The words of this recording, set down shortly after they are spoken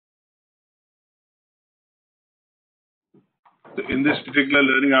So in this particular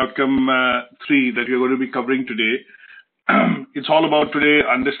learning outcome 3 that we're going to be covering today, it's all about today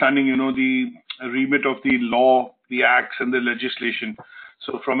understanding, the remit of the law, the acts, and the legislation.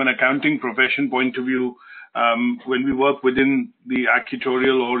 So from an accounting profession point of view, when we work within the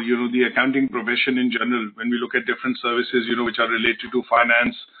actuarial or, the accounting profession in general, when we look at different services, which are related to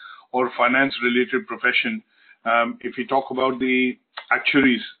finance or finance-related profession, if we talk about the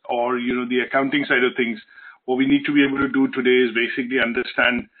actuaries or, the accounting side of things, what we need to be able to do today is basically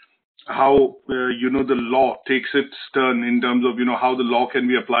understand how, the law takes its turn in terms of, how the law can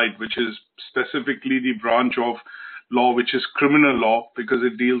be applied, which is specifically the branch of law, which is criminal law, because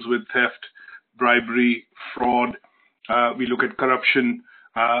it deals with theft, bribery, fraud. We look at corruption.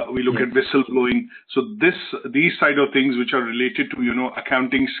 We look at whistleblowing. So these side of things which are related to,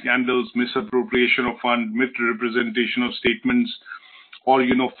 accounting scandals, misappropriation of fund, misrepresentation of statements, or,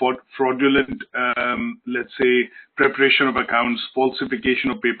 fraudulent, let's say, preparation of accounts, falsification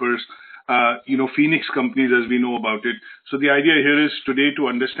of papers, Phoenix companies as we know about it. So the idea here is today to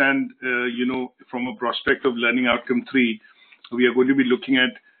understand, from a prospect of learning outcome 3, we are going to be looking at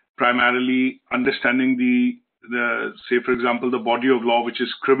primarily understanding the say, for example, the body of law, which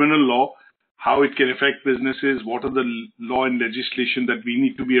is criminal law, how it can affect businesses, what are the law and legislation that we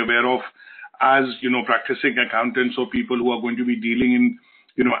need to be aware of as, practicing accountants or people who are going to be dealing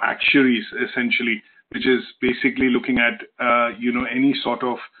in, actuaries essentially, which is basically looking at,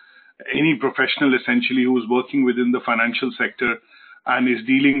 any professional essentially who is working within the financial sector and is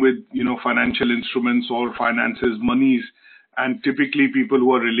dealing with, financial instruments or finances, monies, and typically people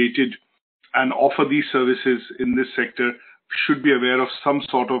who are related and offer these services in this sector should be aware of some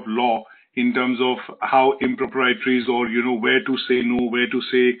sort of law in terms of how improprieties or, where to say no, where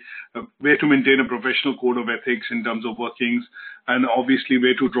to maintain a professional code of ethics in terms of workings, and obviously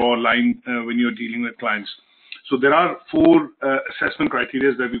where to draw a line when you're dealing with clients. So there are 4 assessment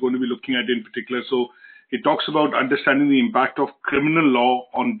criteria that we're going to be looking at in particular. So it talks about understanding the impact of criminal law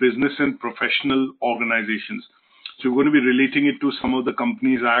on business and professional organizations. So we're going to be relating it to some of the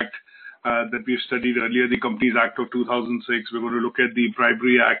Companies Act that we've studied earlier, the Companies Act of 2006. We're going to look at the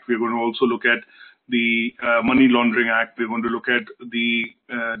Bribery Act. We're going to also look at the Money Laundering Act. We're going to look at the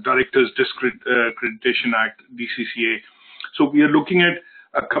Directors Discreditation Act, DCCA. So we are looking at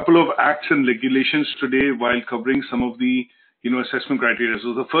a couple of acts and regulations today while covering some of the, assessment criteria.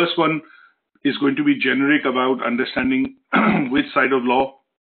 So the first one is going to be generic about understanding which side of law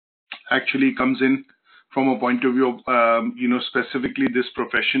actually comes in from a point of view of, specifically this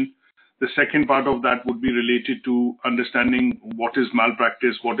profession. The second part of that would be related to understanding what is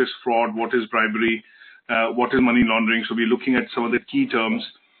malpractice, what is fraud, what is bribery, what is money laundering. So we're looking at some of the key terms.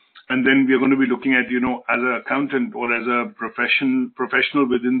 And then we're going to be looking at, as an accountant or as a professional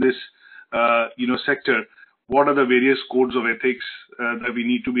within this, sector, what are the various codes of ethics that we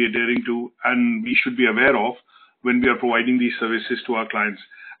need to be adhering to and we should be aware of when we are providing these services to our clients.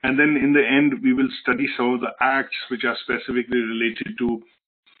 And then in the end, we will study some of the acts which are specifically related to,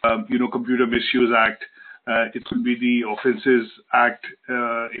 Computer Misuse Act. It could be the Offences Act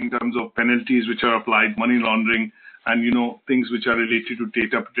in terms of penalties which are applied, money laundering, and, things which are related to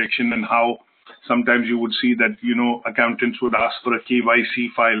data protection and how sometimes you would see that, accountants would ask for a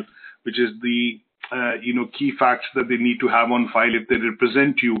KYC file, which is the, key facts that they need to have on file. If they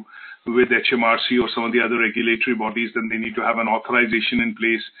represent you with HMRC or some of the other regulatory bodies, then they need to have an authorization in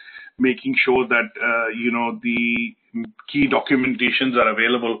place, making sure that, the key documentations are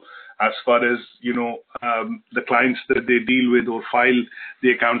available as far as, the clients that they deal with or file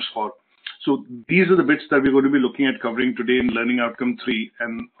the accounts for. So these are the bits that we're going to be looking at covering today in Learning Outcome 3.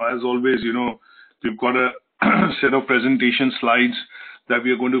 And as always, we've got a set of presentation slides that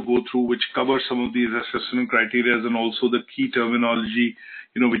we are going to go through, which cover some of these assessment criteria and also the key terminology,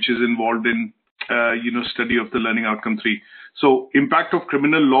 which is involved in, study of the Learning Outcome 3. So impact of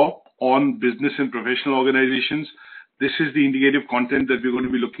criminal law on business and professional organizations. This is the indicative content that we're going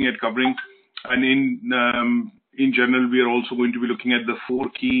to be looking at covering. And in general, we are also going to be looking at the 4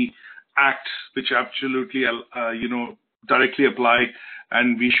 key acts which absolutely, directly apply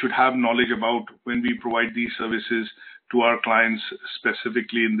and we should have knowledge about when we provide these services to our clients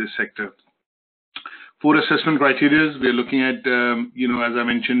specifically in this sector. 4 assessment criteria we are looking at, as I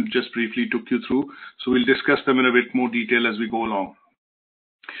mentioned, just briefly took you through. So we'll discuss them in a bit more detail as we go along.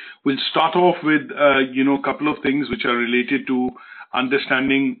 We'll start off with, a couple of things which are related to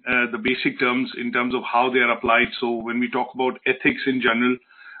understanding the basic terms in terms of how they are applied. So when we talk about ethics in general,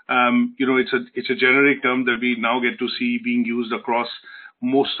 it's a generic term that we now get to see being used across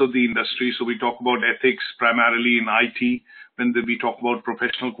most of the industry. So we talk about ethics primarily in IT we talk about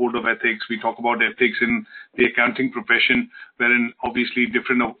professional code of ethics, we talk about ethics in the accounting profession, wherein obviously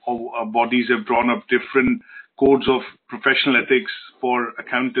different bodies have drawn up different codes of professional ethics for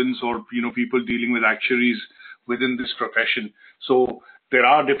accountants or people dealing with actuaries within this profession. So there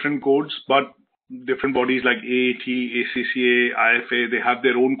are different codes, but different bodies like ATHE, ACCA, IFA, they have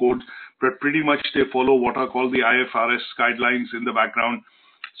their own codes, but pretty much they follow what are called the IFRS guidelines in the background.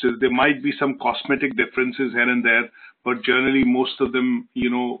 So there might be some cosmetic differences here and there, but generally most of them,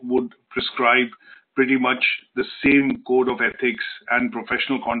 would prescribe pretty much the same code of ethics and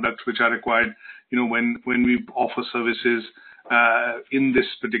professional conduct which are required, when we offer services in this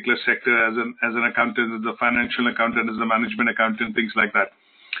particular sector as an accountant, as a financial accountant, as a management accountant, things like that.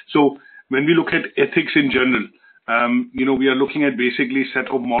 So when we look at ethics in general, we are looking at basically set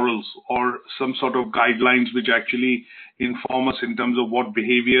of morals or some sort of guidelines which actually inform us in terms of what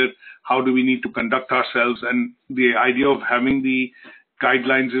behavior, how do we need to conduct ourselves. And the idea of having the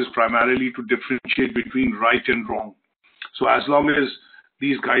guidelines is primarily to differentiate between right and wrong. So as long as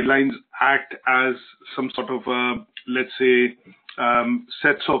these guidelines act as some sort of, let's say,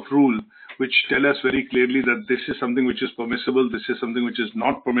 sets of rule, which tell us very clearly that this is something which is permissible, this is something which is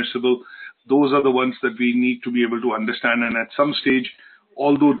not permissible. Those are the ones that we need to be able to understand. And at some stage,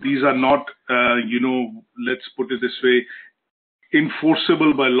 although these are not, let's put it this way,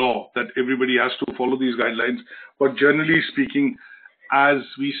 enforceable by law, that everybody has to follow these guidelines, but generally speaking, as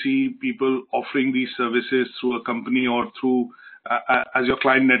we see people offering these services through a company or through as your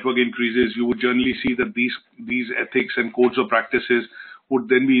client network increases, you would generally see that these ethics and codes of practices would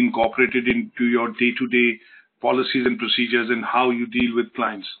then be incorporated into your day-to-day policies and procedures and how you deal with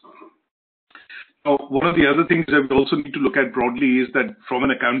clients. Now, one of the other things that we also need to look at broadly is that from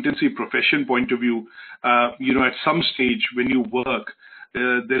an accountancy profession point of view, at some stage when you work,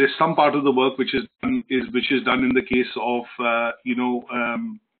 there is some part of the work which is done in the case of,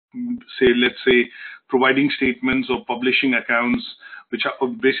 let's say, providing statements or publishing accounts, which are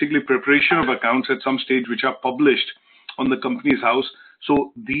basically preparation of accounts at some stage, which are published on the company's house.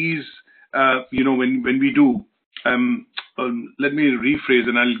 So these, when we do, let me rephrase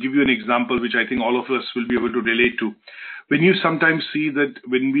and I'll give you an example which I think all of us will be able to relate to. When you sometimes see that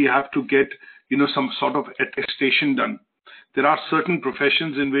when we have to get, some sort of attestation done, there are certain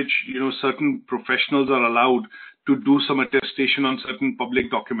professions in which, certain professionals are allowed to do some attestation on certain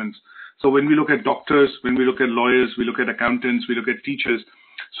public documents. So when we look at doctors, when we look at lawyers, we look at accountants, we look at teachers.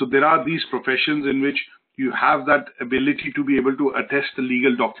 So there are these professions in which you have that ability to be able to attest a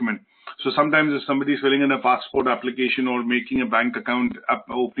legal document. So sometimes if somebody is filling in a passport application or making a bank account,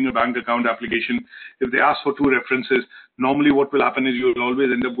 opening a bank account application, if they ask for 2 references, normally what will happen is you will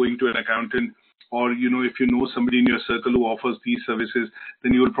always end up going to an accountant, or, if you know somebody in your circle who offers these services,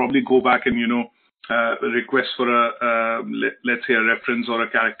 then you will probably go back and, request for let's say a reference or a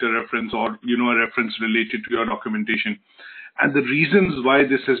character reference or, a reference related to your documentation. And the reasons why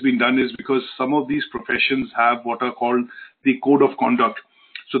this has been done is because some of these professions have what are called the code of conduct.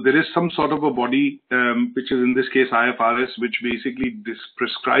 So there is some sort of a body, which is in this case IFRS, which basically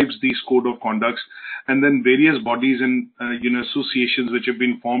prescribes these code of conducts, and then various bodies and associations which have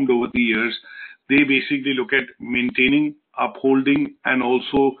been formed over the years, they basically look at maintaining, upholding, and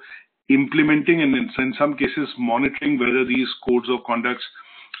also implementing, and in some cases monitoring whether these codes of conducts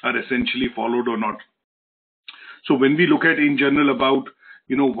are essentially followed or not. So when we look at in general about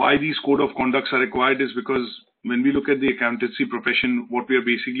why these code of conducts are required, is because when we look at the accountancy profession, what we are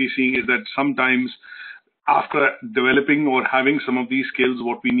basically seeing is that sometimes after developing or having some of these skills,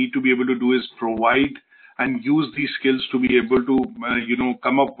 what we need to be able to do is provide and use these skills to be able to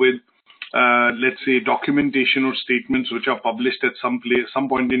come up with let's say documentation or statements which are published at some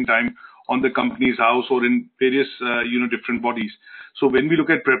point in time on the company's house or in various different bodies. So when we look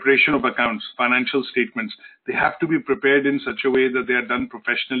at preparation of accounts, financial statements, they have to be prepared in such a way that they are done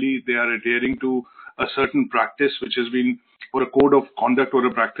professionally, they are adhering to a certain practice which has been, or a code of conduct or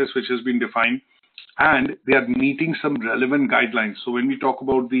a practice which has been defined, and they are meeting some relevant guidelines. So when we talk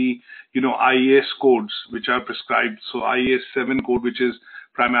about the IAS codes which are prescribed, so IAS 7 code, which is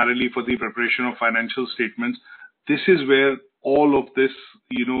primarily for the preparation of financial statements, this is where all of this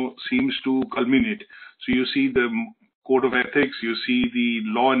seems to culminate. So you see the code of ethics, you see the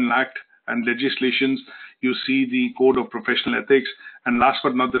law and act and legislations, you see the code of professional ethics, and last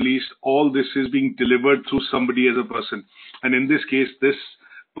but not the least, all this is being delivered through somebody as a person. And in this case, this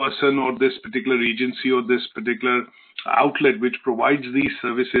person or this particular agency or this particular outlet which provides these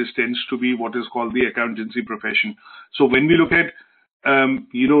services tends to be what is called the accountancy profession. So when we look at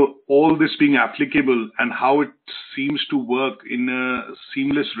all this being applicable and how it seems to work in a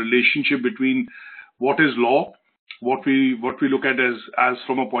seamless relationship between what is law what we look at as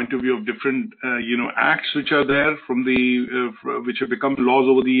from a point of view of different acts which are there from which have become laws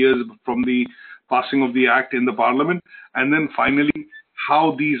over the years from the passing of the act in the Parliament, and then finally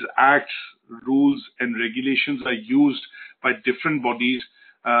how these acts, rules and regulations are used by different bodies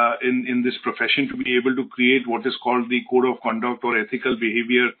in this profession to be able to create what is called the code of conduct or ethical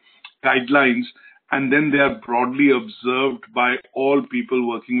behavior guidelines, and then they are broadly observed by all people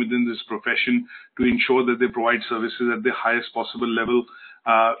working within this profession to ensure that they provide services at the highest possible level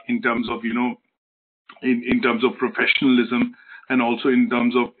in terms of in terms of professionalism, and also in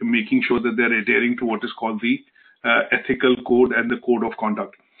terms of making sure that they're adhering to what is called the ethical code and the code of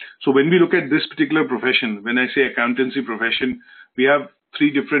conduct. So when we look at this particular profession, when I say accountancy profession, we have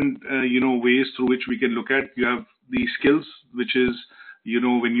three different ways through which we can look at. You have the skills, which is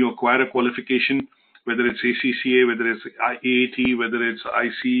when you acquire a qualification, whether it's ACCA, whether it's ATHE, whether it's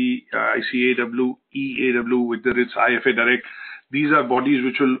ICAW, EAW, whether it's IFA Direct. These are bodies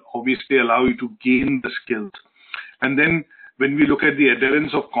which will obviously allow you to gain the skills. And then when we look at the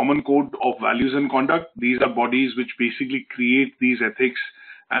adherence of common code of values and conduct, these are bodies which basically create these ethics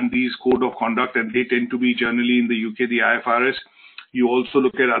and these code of conduct, and they tend to be generally in the UK, the IFRS. You also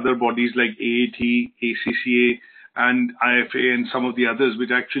look at other bodies like AAT, ACCA, and IFA, and some of the others which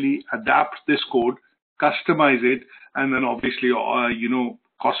actually adapt this code, customize it, and then obviously,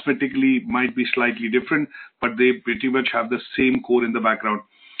 cosmetically might be slightly different, but they pretty much have the same core in the background.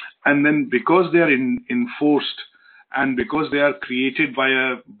 And then because they are enforced and because they are created by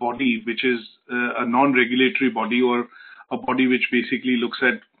a body which is a non-regulatory body, or a body which basically looks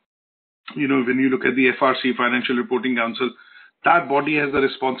at, when you look at the FRC, Financial Reporting Council, that body has the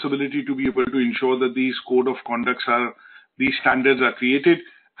responsibility to be able to ensure that these code of conducts these standards are created,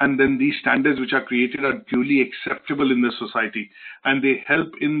 and then these standards which are created are duly acceptable in the society, and they help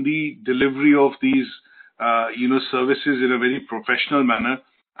in the delivery of these, services in a very professional manner.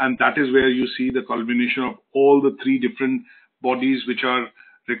 And that is where you see the culmination of all the three different bodies which are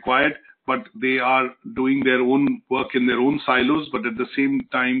required, but they are doing their own work in their own silos. But at the same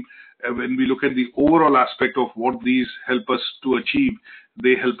time, when we look at the overall aspect of what these help us to achieve,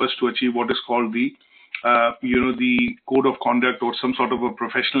 they help us to achieve what is called the code of conduct, or some sort of a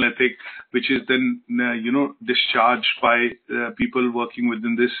professional ethic, which is then, discharged by people working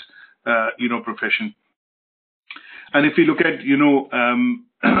within this, profession. And if we look at,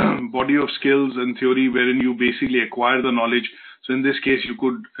 body of skills and theory wherein you basically acquire the knowledge. So in this case, you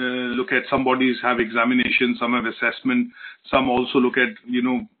could look at some bodies have examination, some have assessment, some also look at,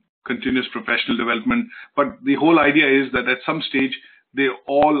 continuous professional development. But the whole idea is that at some stage, they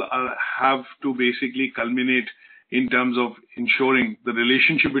all have to basically culminate in terms of ensuring the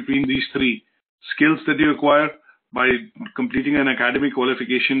relationship between these three skills that you acquire by completing an academic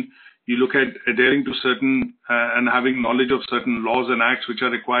qualification. You look at adhering to certain and having knowledge of certain laws and acts which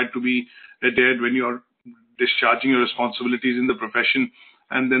are required to be adhered when you're discharging your responsibilities in the profession,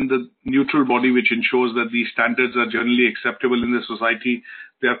 and then the neutral body which ensures that these standards are generally acceptable in the society.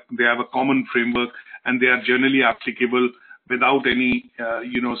 They have a common framework, and they are generally applicable without any,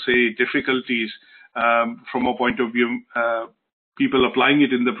 difficulties from a point of view. People applying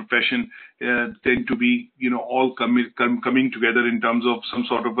it in the profession tend to be, all coming together in terms of some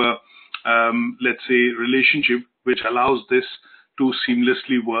sort of a, let's say, relationship which allows this to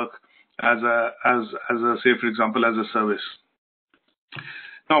seamlessly work as a, say, for example, as a service.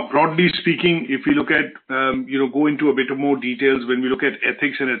 Now, broadly speaking, if we look at, go into a bit of more details, when we look at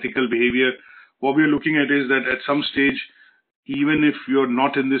ethics and ethical behavior, what we're looking at is that at some stage, even if you're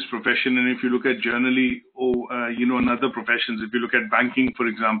not in this profession, and if you look at generally, in other professions, if you look at banking, for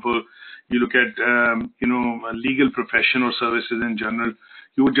example, you look at, a legal profession or services in general,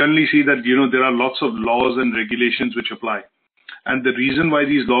 you would generally see that, there are lots of laws and regulations which apply. And the reason why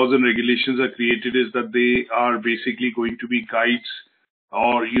these laws and regulations are created is that they are basically going to be guides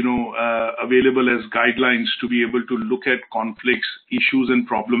or, available as guidelines to be able to look at conflicts, issues and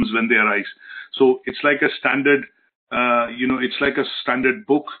problems when they arise. So it's like a standard, it's like a standard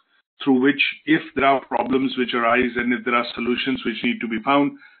book through which, if there are problems which arise and if there are solutions which need to be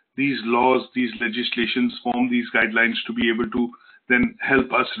found, these laws, these legislations form these guidelines to be able to then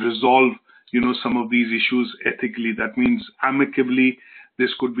help us resolve, some of these issues ethically. That means amicably.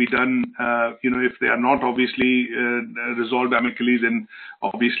 This could be done, if they are not obviously resolved amicably, then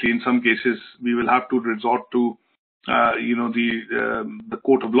obviously in some cases we will have to resort to, the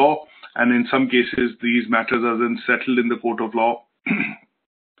court of law. And in some cases, these matters are then settled in the court of law.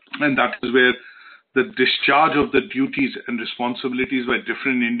 And that is where the discharge of the duties and responsibilities by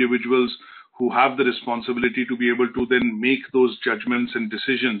different individuals who have the responsibility to be able to then make those judgments and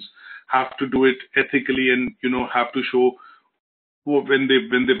decisions have to do it ethically and, have to show when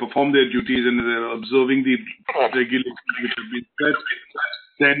they perform their duties and they're observing the regulations which have been set,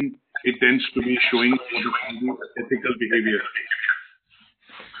 then it tends to be showing ethical behavior.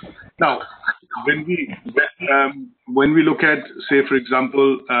 Now, when we look at, say, for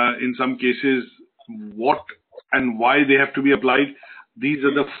example, in some cases, what and why they have to be applied, these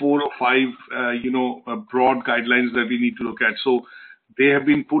are the 4 or 5, broad guidelines that we need to look at. So they have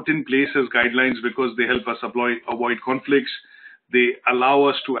been put in place as guidelines because they help us avoid conflicts. They allow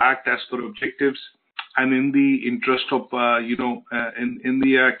us to act as per objectives, and in the interest of, in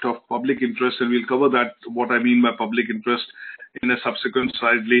the act of public interest, and we'll cover that, what I mean by public interest, in a subsequent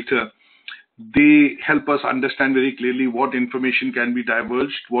slide later. They help us understand very clearly what information can be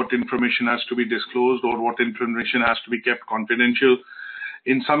divulged, what information has to be disclosed, or what information has to be kept confidential.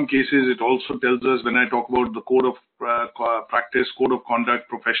 In some cases, it also tells us, when I talk about the code of practice, code of conduct,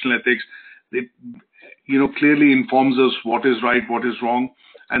 professional ethics, it clearly informs us what is right, what is wrong,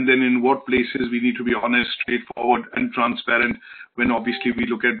 and then in what places we need to be honest, straightforward, and transparent when obviously we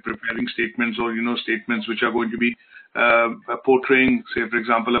look at preparing statements or, statements which are going to be portraying, say, for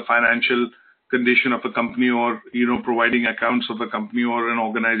example, a financial condition of a company, or, providing accounts of a company or an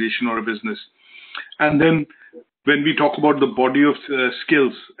organization or a business. And then when we talk about the body of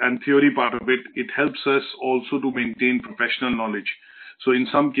skills and theory part of it, it helps us also to maintain professional knowledge. So in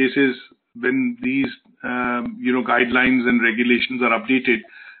some cases, when these, guidelines and regulations are updated,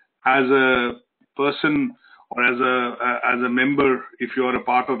 as a person or as a member, if you are a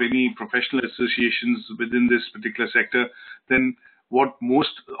part of any professional associations within this particular sector, then what most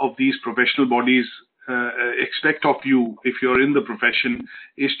of these professional bodies expect of you, if you're in the profession,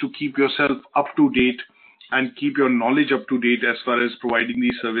 is to keep yourself up to date and keep your knowledge up to date as far as providing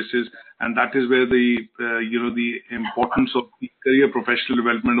these services. And that is where the importance of the career professional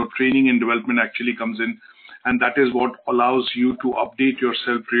development or training and development actually comes in. And that is what allows you to update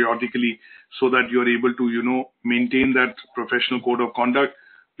yourself periodically so that you're able to, maintain that professional code of conduct,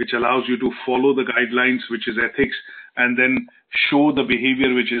 which allows you to follow the guidelines, which is ethics, and then show the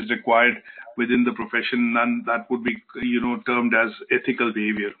behavior which is required within the profession, and that would be, termed as ethical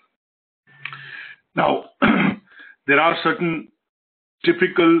behavior. Now, there are certain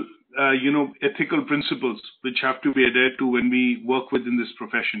typical, ethical principles which have to be adhered to when we work within this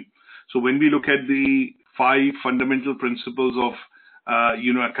profession. So when we look at the 5 fundamental principles of,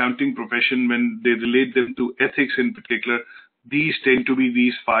 accounting profession, when they relate them to ethics in particular, these tend to be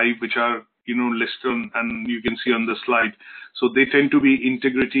these 5 which are, listed on, and you can see on the slide. So they tend to be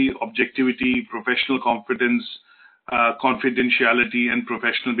integrity, objectivity, professional competence, confidentiality, and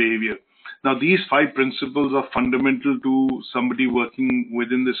professional behavior. Now, these 5 principles are fundamental to somebody working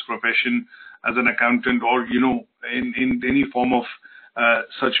within this profession as an accountant, or, in any form of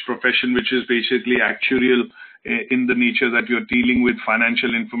such profession, which is basically actuarial in the nature that you're dealing with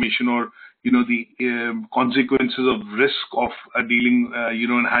financial information, or, the consequences of risk of dealing,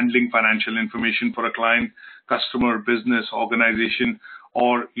 and handling financial information for a client, customer, business, organization,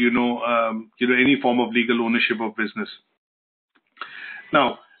 or, any form of legal ownership of business.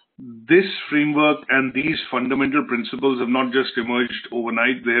 Now, this framework and these fundamental principles have not just emerged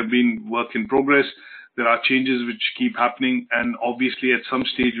overnight. They have been work in progress. There are changes which keep happening. And obviously, at some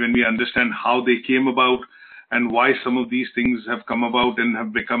stage, when we understand how they came about and why some of these things have come about and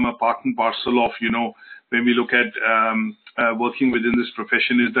have become a part and parcel of, when we look at working within this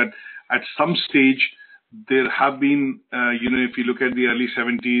profession, is that at some stage, there have been, if you look at the early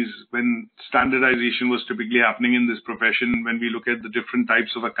 70s, when standardization was typically happening in this profession, when we look at the different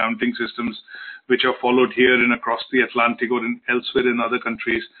types of accounting systems which are followed here and across the Atlantic or elsewhere in other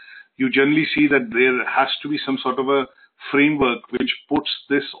countries, you generally see that there has to be some sort of a framework which puts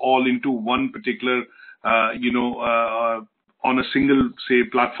this all into one particular, on a single, say,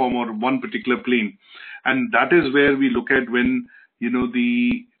 platform or one particular plane. And that is where we look at when,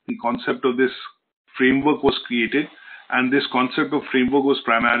 the concept of this framework was created, and this concept of framework was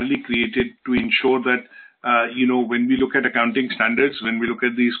primarily created to ensure that, when we look at accounting standards, when we look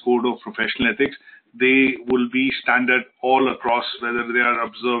at these code of professional ethics, they will be standard all across, whether they are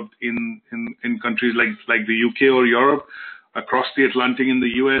observed in countries like the UK or Europe, across the Atlantic in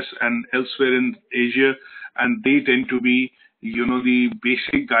the US and elsewhere in Asia, and they tend to be, the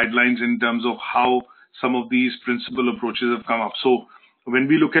basic guidelines in terms of how some of these principal approaches have come up. So when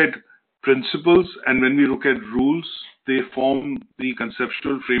we look at principles and when we look at rules, they form the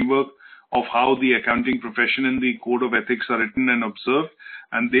conceptual framework of how the accounting profession and the code of ethics are written and observed.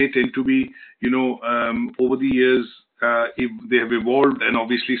 And they tend to be, over the years, if they have evolved, and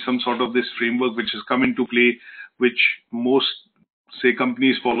obviously some sort of this framework which has come into play, which most say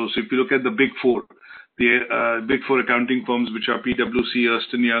companies follow. So if you look at the big four, the big four accounting firms, which are PwC,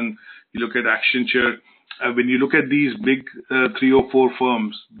 Ernst & Young, you look at Accenture. When you look at these big 3 or 4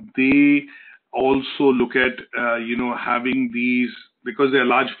 firms, they also look at having these, because they're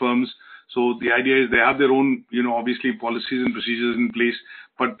large firms. So the idea is they have their own obviously policies and procedures in place.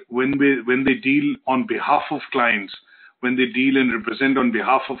 But when they deal on behalf of clients, when they deal and represent on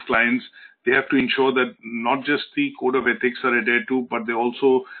behalf of clients, they have to ensure that not just the code of ethics are adhered to, but they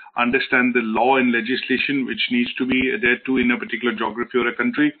also understand the law and legislation which needs to be adhered to in a particular geography or a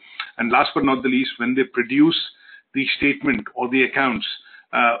country. And last but not the least, when they produce the statement or the accounts,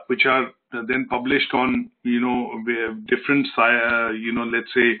 which are then published on, different,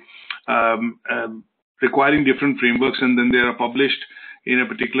 let's say, requiring different frameworks, and then they are published in a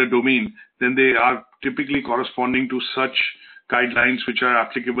particular domain, then they are typically corresponding to such guidelines which are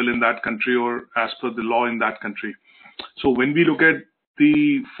applicable in that country or as per the law in that country. So when we look at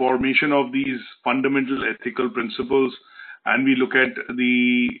the formation of these fundamental ethical principles, and we look at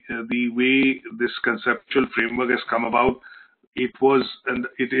the way this conceptual framework has come about, it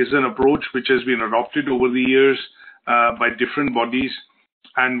is an approach which has been adopted over the years by different bodies.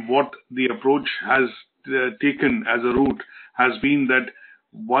 And what the approach has taken as a route has been that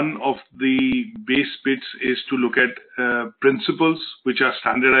one of the base bits is to look at principles which are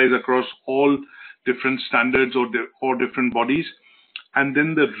standardized across all different standards or different bodies, and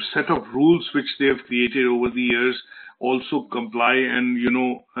then the set of rules which they have created over the years also comply and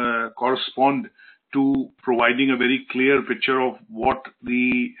correspond to providing a very clear picture of what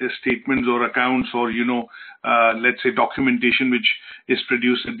the statements or accounts or let's say documentation which is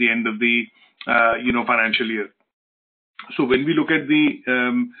produced at the end of the financial year. So when we look at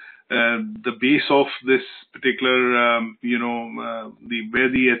the base of this particular, where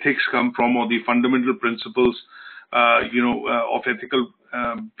the ethics come from, or the fundamental principles, of ethical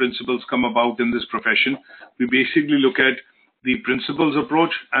principles come about in this profession, we basically look at the principles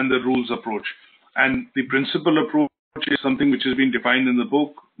approach and the rules approach. And the principle approach is something which has been defined in the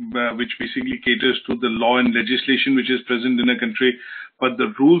book, which basically caters to the law and legislation which is present in a country. But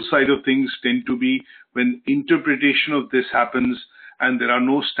the rule side of things tend to be when interpretation of this happens and there are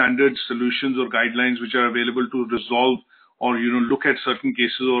no standard solutions or guidelines which are available to resolve or look at certain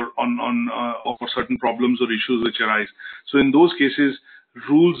cases or or certain problems or issues which arise. So in those cases,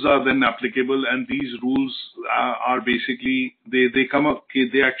 rules are then applicable, and these rules are basically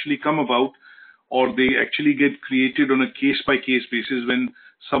they actually come about, or they actually get created on a case-by-case basis when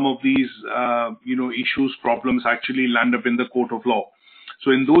some of these, issues, problems actually land up in the court of law. So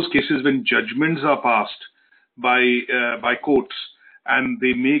in those cases, when judgments are passed by courts and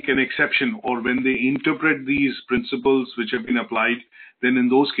they make an exception, or when they interpret these principles which have been applied, then in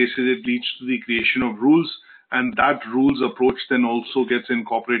those cases it leads to the creation of rules, and that rules approach then also gets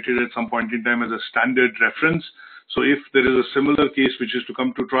incorporated at some point in time as a standard reference. So if there is a similar case which is to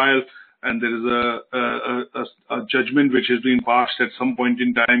come to trial, and there is a judgment which has been passed at some point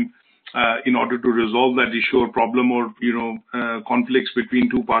in time in order to resolve that issue or problem or conflicts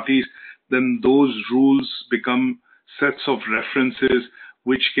between two parties, then those rules become sets of references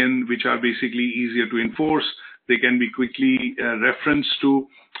which are basically easier to enforce. They can be quickly referenced to,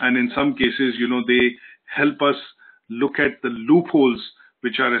 and in some cases, they help us look at the loopholes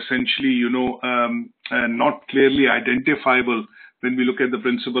which are essentially not clearly identifiable when we look at the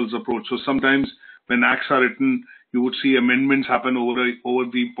principles approach. So sometimes when acts are written, you would see amendments happen over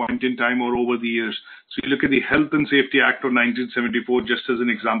the point in time or over the years. So you look at the Health and Safety Act of 1974 just as an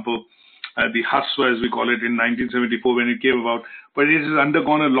example, the HASWA as we call it in 1974 when it came about, but it has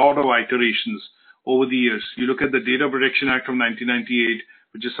undergone a lot of iterations over the years. You look at the Data Protection Act of 1998,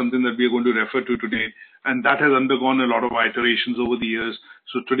 which is something that we are going to refer to today, and that has undergone a lot of iterations over the years.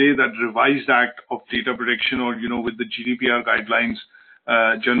 So today that revised act of data protection, or with the GDPR guidelines,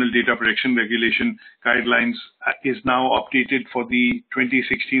 General Data Protection Regulation guidelines, is now updated for the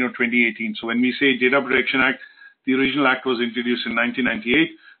 2016 or 2018. So when we say Data Protection Act, the original act was introduced in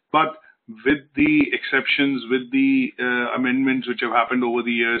 1998, but with the exceptions, with the amendments which have happened over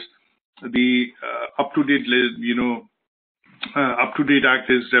the years, the up-to-date act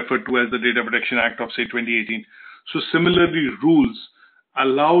is referred to as the Data Protection Act of, say, 2018. So similarly, rules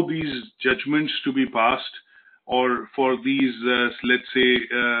allow these judgments to be passed, or for these, let's say,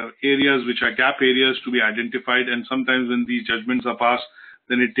 areas which are gap areas to be identified. And sometimes when these judgments are passed,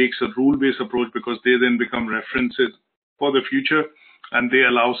 then it takes a rule-based approach, because they then become references for the future, and they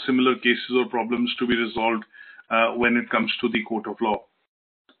allow similar cases or problems to be resolved when it comes to the court of law.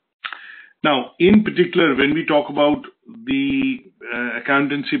 Now, in particular, when we talk about the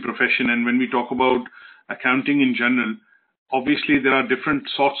accountancy profession, and when we talk about accounting in general, obviously there are different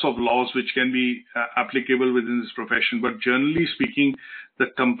sorts of laws which can be applicable within this profession, but generally speaking, the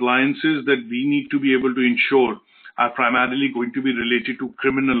compliances that we need to be able to ensure are primarily going to be related to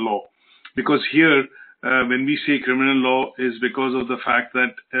criminal law. Because here, when we say criminal law, is because of the fact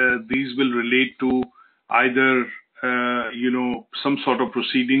that these will relate to either some sort of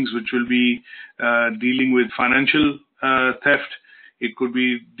proceedings which will be dealing with financial theft. It could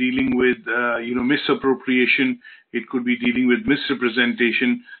be dealing with misappropriation. It could be dealing with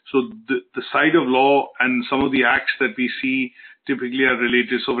misrepresentation. So the side of law and some of the acts that we see typically are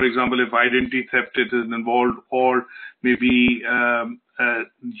related. So, for example, if identity theft is involved, or maybe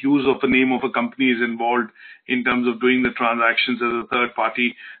use of the name of a company is involved in terms of doing the transactions as a third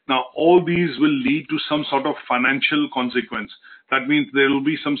party. Now, all these will lead to some sort of financial consequence. That means there will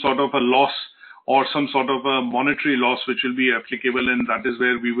be some sort of a loss or some sort of a monetary loss which will be applicable, and that is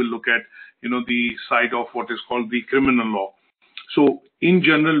where we will look at, the side of what is called the criminal law. So, in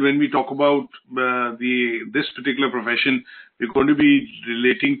general, when we talk about this particular profession, we're going to be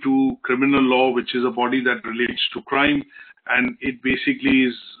relating to criminal law, which is a body that relates to crime, and it basically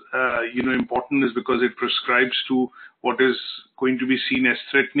is, important is because it prescribes to what is going to be seen as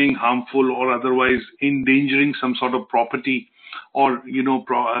threatening, harmful, or otherwise endangering some sort of property, or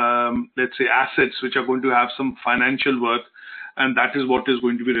let's say assets which are going to have some financial worth, and that is what is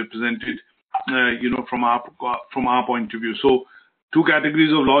going to be represented, from our point of view. So, two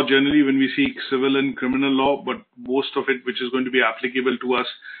categories of law generally when we see civil and criminal law, but most of it which is going to be applicable to us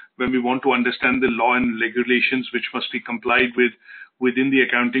when we want to understand the law and regulations which must be complied with within the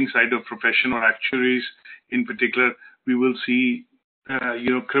accounting side of profession or actuaries in particular, we will see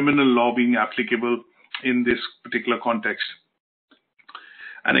criminal law being applicable in this particular context.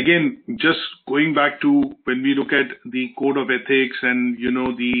 And again, just going back to when we look at the code of ethics and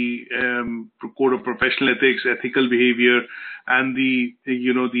the code of professional ethics, ethical behavior, and the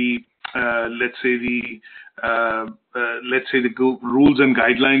rules and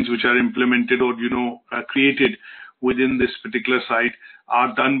guidelines which are implemented or created within this particular site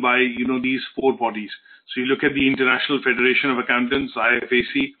are done by these four bodies. So you look at the International Federation of Accountants,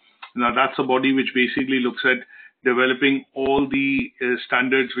 IFAC. Now that's a body which basically looks at developing all the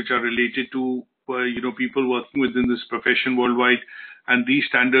standards which are related to people working within this profession worldwide, and these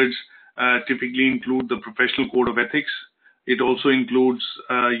standards typically include the Professional Code of Ethics. It also includes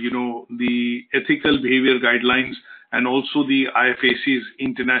the Ethical Behavior Guidelines, and also the IFAC's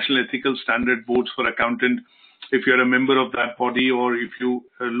International Ethical Standard Boards for Accountant. If you're a member of that body, or if you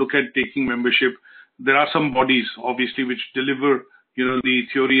look at taking membership, there are some bodies obviously which deliver the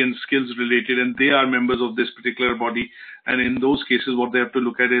theory and skills related, and they are members of this particular body. And in those cases, what they have to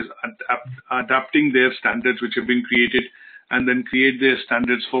look at is adapting their standards which have been created, and then create their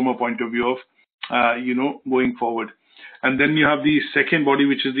standards from a point of view of, going forward. And then you have the second body,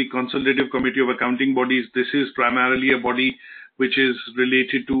 which is the Consultative Committee of Accounting Bodies. This is primarily a body which is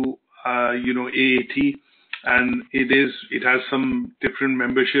related to, AAT, and it has some different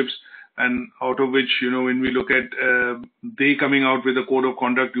memberships. And out of which, when we look at they coming out with a code of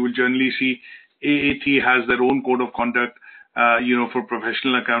conduct, you will generally see AAT has their own code of conduct, for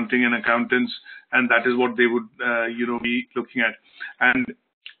professional accounting and accountants, and that is what they would, be looking at. And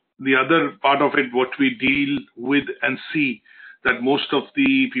the other part of it, what we deal with and see, that most of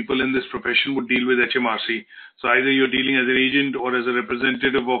the people in this profession would deal with HMRC. So either you're dealing as an agent or as a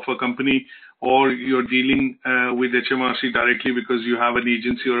representative of a company, or you're dealing with HMRC directly because you have an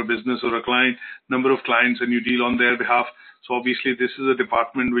agency or a business or a number of clients, and you deal on their behalf. So obviously this is a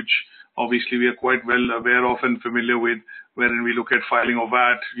department which obviously we are quite well aware of and familiar with, wherein we look at filing of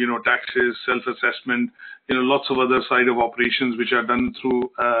VAT, taxes, self-assessment, lots of other side of operations which are done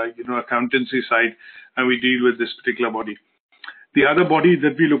through, accountancy side, and we deal with this particular body. The other body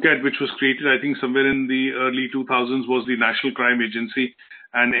that we look at, which was created, I think, somewhere in the early 2000s, was the National Crime Agency,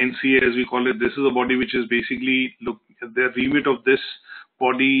 and NCA, as we call it. This is a body which is basically the remit of this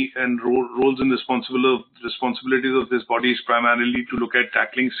body and roles and responsibilities of this body is primarily to look at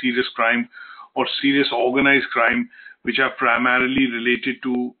tackling serious crime or serious organized crime, which are primarily related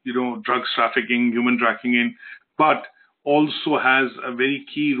to, drugs trafficking, human trafficking, but also has a very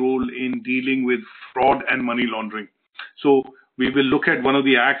key role in dealing with fraud and money laundering. So we will look at one of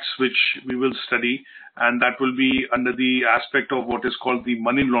the acts which we will study, and that will be under the aspect of what is called the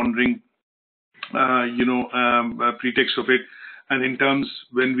money laundering, pretext of it. And in terms,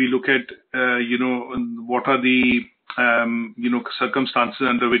 when we look at, what are the, circumstances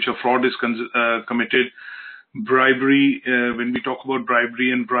under which a fraud is committed, bribery, when we talk about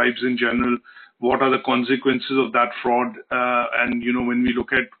bribery and bribes in general, what are the consequences of that fraud? And, when we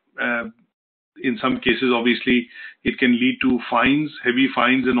look at, in some cases, obviously, it can lead to fines, heavy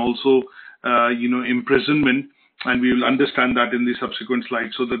fines, and also, imprisonment. And we will understand that in the subsequent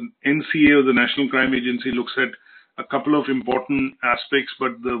slides. So the NCA, or the National Crime Agency, looks at a couple of important aspects,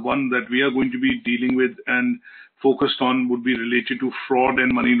 but the one that we are going to be dealing with and focused on would be related to fraud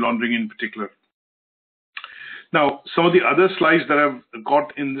and money laundering in particular. Now, some of the other slides that I've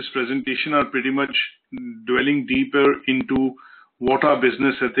got in this presentation are pretty much dwelling deeper into what are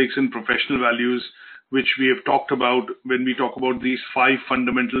business ethics and professional values, which we have talked about when we talk about these 5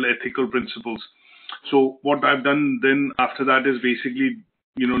 fundamental ethical principles. So what I've done then after that is basically,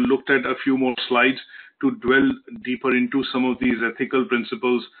 looked at a few more slides to dwell deeper into some of these ethical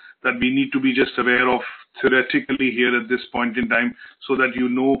principles that we need to be just aware of theoretically here at this point in time, so that you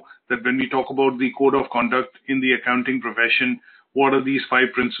know that when we talk about the code of conduct in the accounting profession, what are these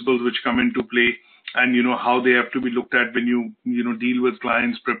 5 principles which come into play, and how they have to be looked at when you deal with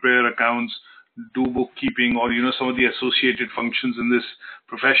clients, prepare accounts, do bookkeeping, or some of the associated functions in this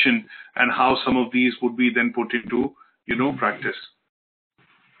profession, and how some of these would be then put into practice.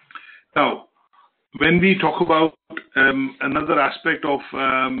 Now, when we talk about another aspect of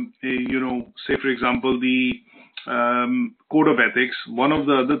say for example the code of ethics, one of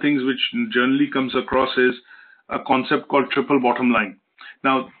the other things which generally comes across is a concept called triple bottom line.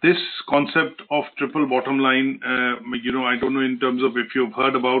 Now, this concept of triple bottom line, I don't know in terms of if you've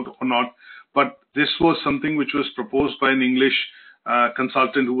heard about or not, but this was something which was proposed by an English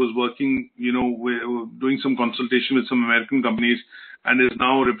consultant who was working, doing some consultation with some American companies, and is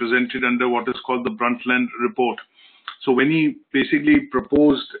now represented under what is called the Brundtland Report. So when he basically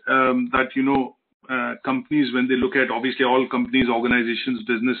proposed that, companies, when they look at, obviously all companies, organizations,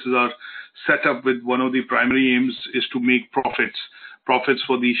 businesses are set up with one of the primary aims is to make profits. Profits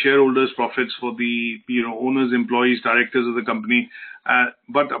for the shareholders, profits for the owners, employees, directors of the company.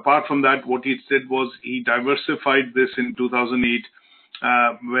 But apart from that, what he said was he diversified this in 2008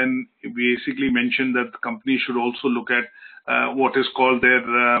 when he basically mentioned that the company should also look at what is called their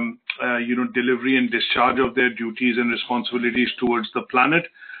delivery and discharge of their duties and responsibilities towards the planet,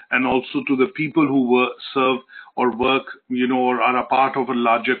 and also to the people who serve or work, or are a part of a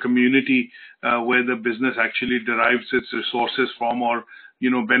larger community where the business actually derives its resources from, or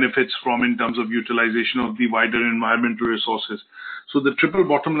benefits from, in terms of utilization of the wider environmental resources. So the triple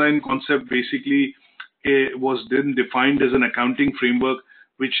bottom line concept basically was then defined as an accounting framework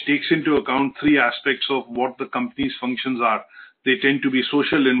which takes into account 3 aspects of what the company's functions are. They tend to be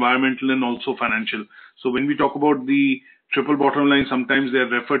social, environmental, and also financial. So when we talk about the triple bottom line, sometimes they are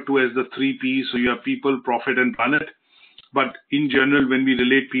referred to as the 3 Ps. So you have people, profit, and planet. But in general, when we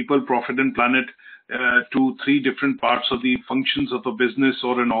relate people, profit, and planet to 3 different parts of the functions of a business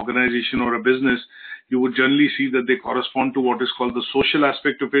or an organization or a business, you would generally see that they correspond to what is called the social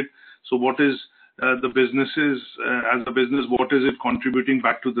aspect of it. So what is the businesses, as a business, what is it contributing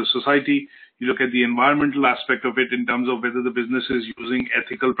back to the society? You look at the environmental aspect of it in terms of whether the business is using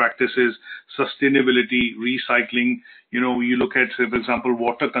ethical practices, sustainability, recycling. You look at, say, for example,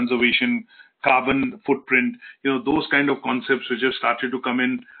 water conservation, carbon footprint, those kind of concepts which have started to come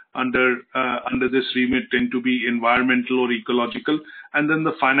in under this remit tend to be environmental or ecological. And then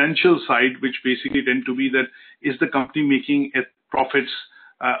the financial side, which basically tend to be that is the company making profits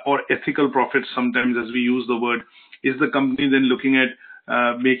or ethical profits, sometimes as we use the word, is the company then looking at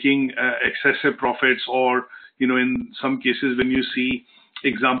making excessive profits, or, in some cases when you see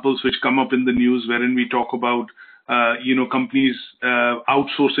examples which come up in the news wherein we talk about, companies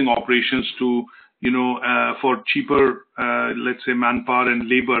outsourcing operations to, for cheaper, let's say, manpower and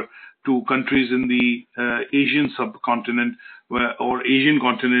labor to countries in the Asian subcontinent, or Asian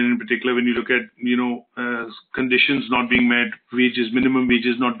continent in particular, when you look at, conditions not being met, minimum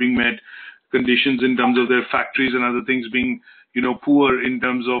wages not being met, conditions in terms of their factories and other things being, poor in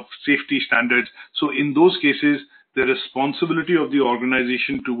terms of safety standards. So in those cases, the responsibility of the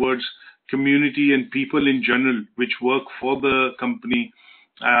organization towards community and people in general, which work for the company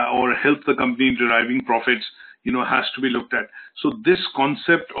or help the company in deriving profits, has to be looked at. So this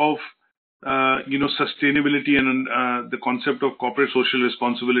concept of sustainability and the concept of corporate social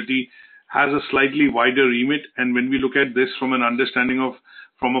responsibility has a slightly wider remit. And when we look at this from an understanding of,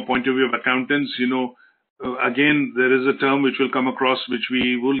 from a point of view of accountants, again, there is a term which will come across, which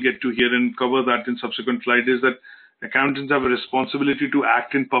we will get to hear and cover that in subsequent slides, is that accountants have a responsibility to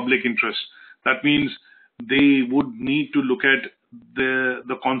act in public interest. That means they would need to look at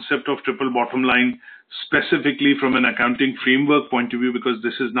the concept of triple bottom line specifically from an accounting framework point of view, because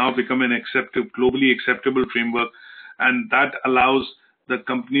this has now become an globally acceptable framework, and that allows the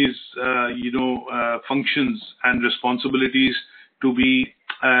company's functions and responsibilities to be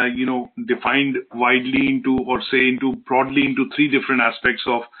defined widely into, or say into broadly into, three different aspects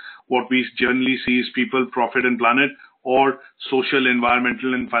of what we generally see is people, profit and planet, or social,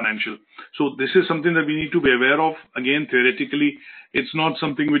 environmental and financial. So this is something that we need to be aware of. Again, theoretically, it's not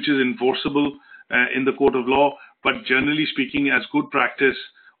something which is enforceable in the court of law, but generally speaking, as good practice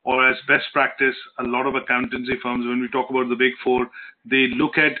or as best practice, a lot of accountancy firms, when we talk about the big four, they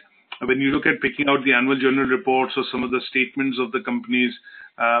look at, when you look at picking out the annual journal reports or some of the statements of the companies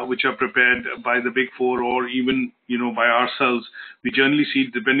which are prepared by the big four, or even by ourselves, we generally see,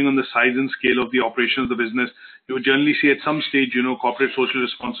 depending on the size and scale of the operation of the business, you will generally see at some stage corporate social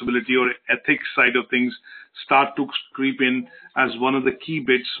responsibility or ethics side of things start to creep in as one of the key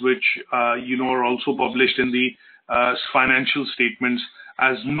bits which are also published in the financial statements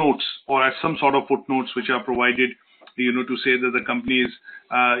as notes or as some sort of footnotes which are provided to say that the company is,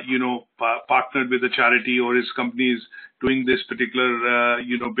 partnered with a charity, or his company is doing this particular,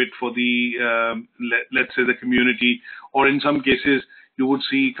 bit for the, let's say, the community. Or in some cases, you would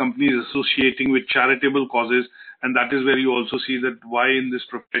see companies associating with charitable causes. And that is where you also see that why in this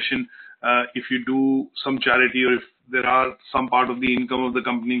profession, if you do some charity, or if there are some part of the income of the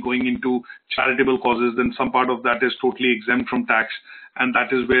company going into charitable causes, then some part of that is totally exempt from tax. And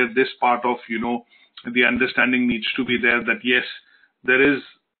that is where this part of, the understanding needs to be there, that yes, there is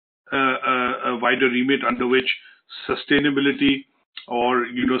a wider remit under which sustainability or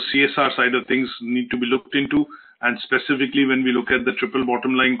CSR side of things need to be looked into. And specifically when we look at the triple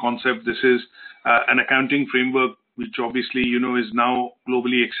bottom line concept, this is an accounting framework which obviously is now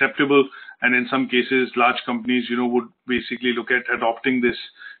globally acceptable, and in some cases large companies would basically look at adopting this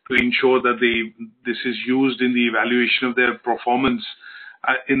to ensure that this is used in the evaluation of their performance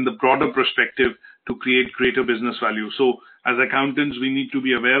in the broader perspective to create greater business value. So as accountants, we need to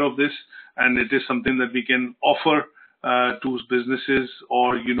be aware of this, and it is something that we can offer to businesses,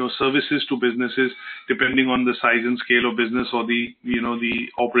 or services to businesses, depending on the size and scale of business or the the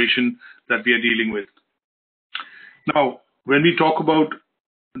operation that we are dealing with. Now, when we talk about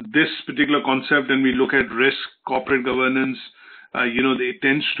this particular concept and we look at risk, corporate governance, it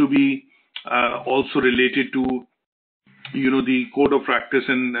tends to be also related to the code of practice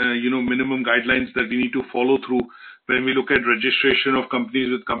and minimum guidelines that we need to follow through when we look at registration of companies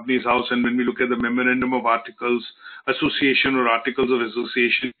with Companies House, and when we look at the memorandum of articles association or articles of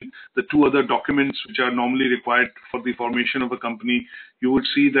association, the two other documents which are normally required for the formation of a company, you would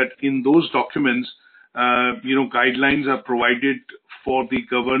see that in those documents guidelines are provided for the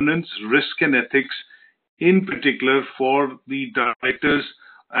governance, risk and ethics, in particular for the directors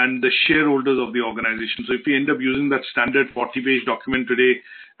and the shareholders of the organization. So if you end up using that standard 40-page document today,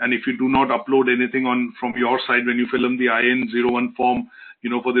 and if you do not upload anything from your side when you fill in the IN01 form,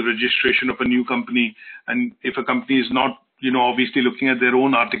 for the registration of a new company, and if a company is not, obviously looking at their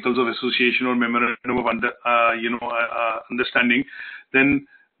own articles of association or memorandum of understanding, then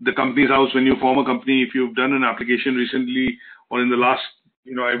the Companies House, when you form a company, if you've done an application recently or in the last,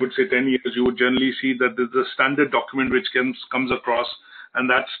 I would say 10 years, you would generally see that there's a standard document which comes across. And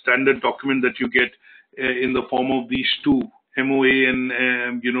that standard document that you get in the form of these two, MOA and,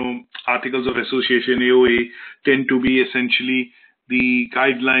 articles of association, AOA, tend to be essentially the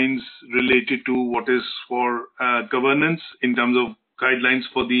guidelines related to what is for governance, in terms of guidelines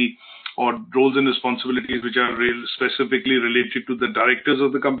for or roles and responsibilities which are specifically related to the directors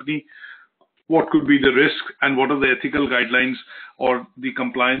of the company, what could be the risk, and what are the ethical guidelines or the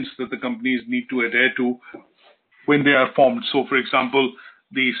compliance that the companies need to adhere to when they are formed. So, for example,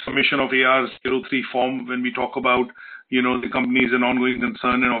 the submission of AR03 form, when we talk about, the company is an ongoing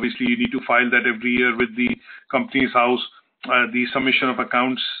concern, and obviously you need to file that every year with the Companies House, the submission of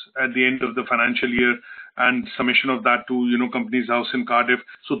accounts at the end of the financial year, and submission of that to, Companies House in Cardiff.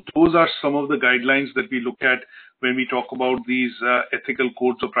 So those are some of the guidelines that we look at when we talk about these ethical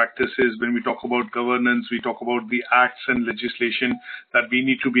codes of practices. When we talk about governance, we talk about the acts and legislation that we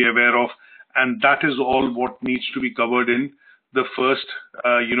need to be aware of. And that is all what needs to be covered in the first,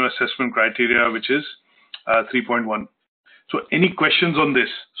 assessment criteria, which is 3.1. So any questions on this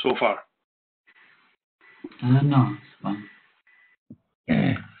so far? No, it's fine.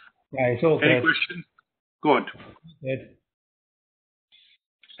 Yeah, it's okay. Any questions? Go on. Good.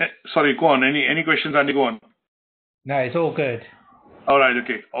 Sorry, go on. Any questions, Andy? Go on. No, it's all good. All right,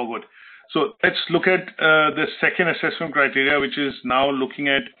 okay, all good. So let's look at the second assessment criteria, which is now looking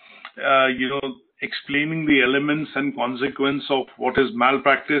at, explaining the elements and consequence of what is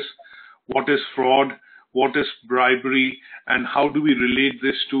malpractice, what is fraud, what is bribery, and how do we relate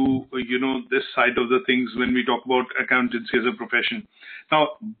this to, this side of the things when we talk about accountancy as a profession.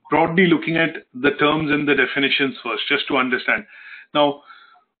 Now, broadly looking at the terms and the definitions first, just to understand. Now,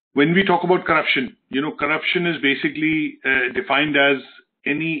 When we talk about corruption, corruption is basically defined as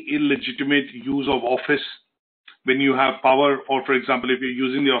any illegitimate use of office when you have power, or for example, if you're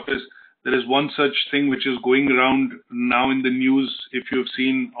using the office. There is one such thing which is going around now in the news, if you've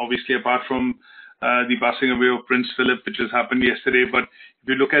seen, obviously, apart from the passing away of Prince Philip, which has happened yesterday. But if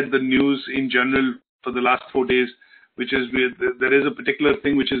you look at the news in general for the last 4 days, there is a particular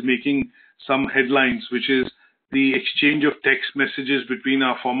thing which is making some headlines, which is the exchange of text messages between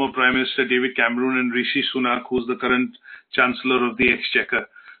our former Prime Minister David Cameron and Rishi Sunak, who's the current Chancellor of the Exchequer.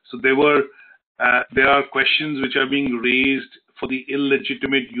 So there are questions which are being raised for the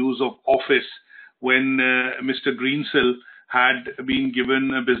illegitimate use of office when Mr. Greensill had been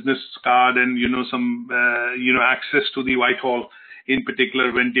given a business card and some access to the Whitehall, in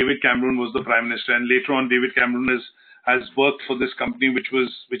particular when David Cameron was the Prime Minister, and later on David Cameron has worked for this company which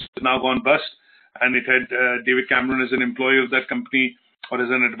has now gone bust, and it had David Cameron as an employee of that company or as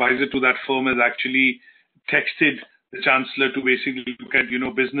an advisor to that firm has actually texted the Chancellor to basically look at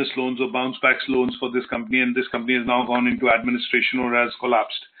business loans or bounce back loans for this company, and this company has now gone into administration or has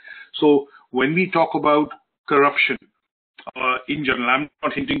collapsed. So when we talk about corruption in general, I'm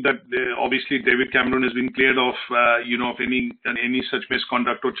not hinting that obviously David Cameron has been cleared of of any such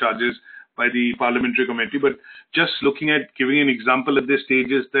misconduct or charges by the Parliamentary Committee, but just looking at giving an example at this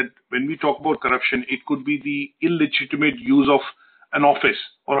stage is that when we talk about corruption, it could be the illegitimate use of an office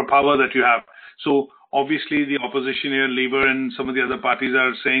or a power that you have. So obviously the opposition here, Labour and some of the other parties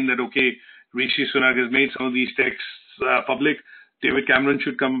are saying that, okay, Rishi Sunak has made some of these texts public. David Cameron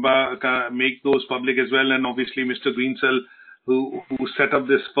should come back, make those public as well. And obviously Mr. Greensill, who set up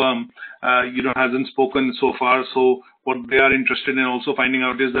this firm, hasn't spoken so far. So what they are interested in also finding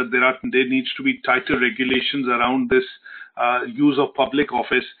out is that there needs to be tighter regulations around this use of public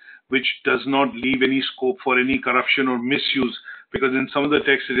office, which does not leave any scope for any corruption or misuse. Because in some of the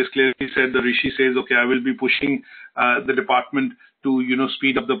texts, it is clearly said that Rishi says, okay, I will be pushing the department to,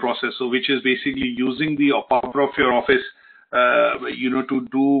 speed up the process. So which is basically using the power of your office, to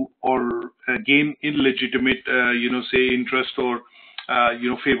do or gain illegitimate, say interest or,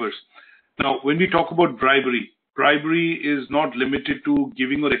 favors. Now, when we talk about bribery is not limited to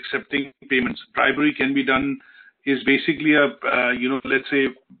giving or accepting payments. Bribery can be done is basically let's say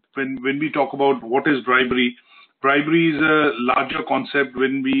when we talk about what is bribery is a larger concept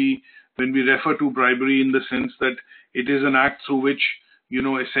when we refer to bribery in the sense that it is an act through which,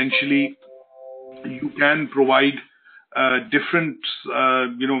 essentially you can provide different,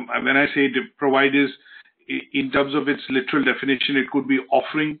 when I say provide is in terms of its literal definition, it could be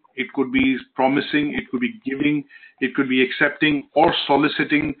offering, it could be promising, it could be giving, it could be accepting or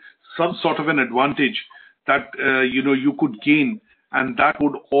soliciting some sort of an advantage that, you could gain. And that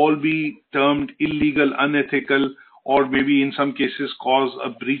would all be termed illegal, unethical, or maybe in some cases cause a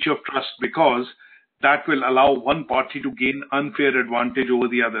breach of trust, because that will allow one party to gain unfair advantage over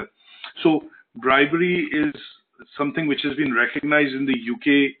the other. So bribery is something which has been recognized in the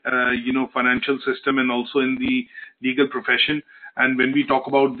UK, financial system and also in the legal profession. And when we talk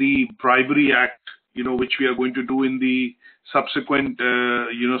about the Bribery Act, which we are going to do in the subsequent,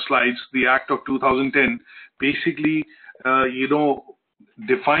 slides, the Act of 2010, basically,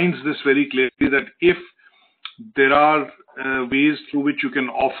 defines this very clearly that if there are ways through which you can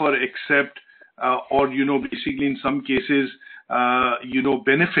offer, accept, or, basically in some cases,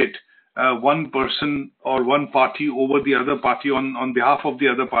 benefit one person or one party over the other party on behalf of the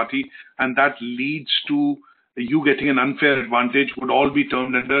other party, and that leads to you getting an unfair advantage, would all be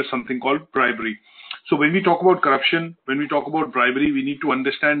termed under something called bribery. So when we talk about corruption, when we talk about bribery, we need to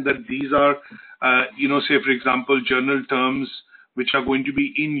understand that these are, say, for example, journal terms which are going to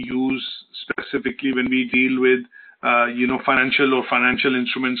be in use specifically when we deal with, financial or financial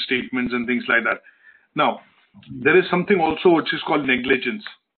instrument statements and things like that. Now, there is something also which is called negligence.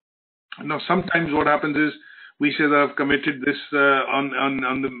 Now, sometimes what happens is we say that I've committed this on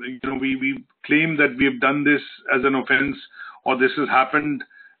the, we claim that we have done this as an offense or this has happened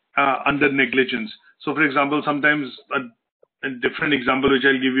under negligence. So, for example, sometimes a different example which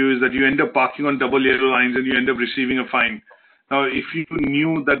I'll give you is that you end up parking on double yellow lines and you end up receiving a fine. Now, if you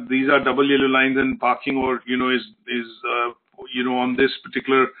knew that these are double yellow lines and parking or, is on this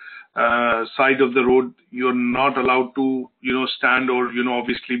particular side of the road, you're not allowed to, stand or,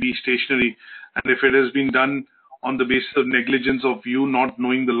 obviously be stationary. And if it has been done on the basis of negligence of you not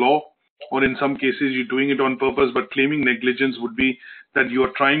knowing the law, or in some cases you're doing it on purpose, but claiming negligence would be that you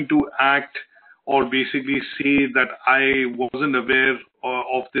are trying to act or basically say that I wasn't aware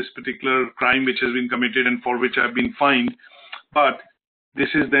of this particular crime which has been committed and for which I've been fined. But this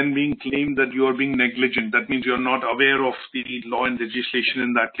is then being claimed that you are being negligent. That means you're not aware of the law and legislation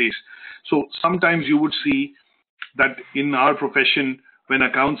in that case. So sometimes you would see that in our profession, when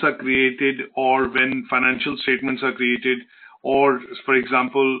accounts are created or when financial statements are created, or for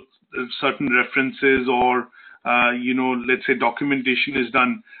example, certain references or, let's say documentation is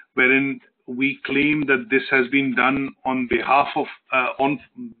done, wherein we claim that this has been done on behalf of,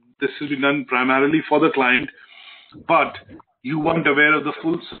 this has been done primarily for the client, but you weren't aware of the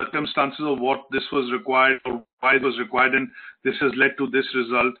full circumstances of what this was required or why it was required, and this has led to this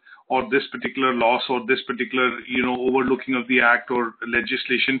result or this particular loss or this particular, overlooking of the act or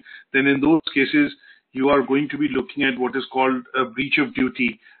legislation, then in those cases, you are going to be looking at what is called a breach of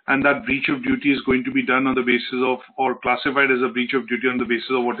duty. And that breach of duty is going to be done on the basis of, or classified as a breach of duty on the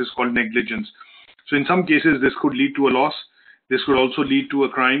basis of what is called negligence. So in some cases, this could lead to a loss. This could also lead to a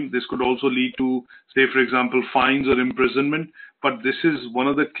crime. This could also lead to, say, for example, fines or imprisonment. But this is one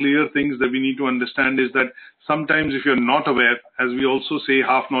of the clear things that we need to understand, is that sometimes if you're not aware, as we also say,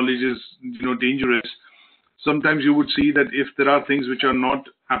 half knowledge is, dangerous. Sometimes you would see that if there are things which are not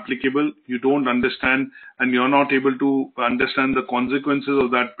applicable, you don't understand, and you're not able to understand the consequences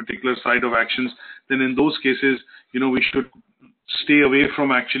of that particular side of actions, then in those cases, we should stay away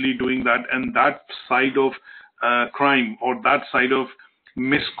from actually doing that. And that side of crime or that side of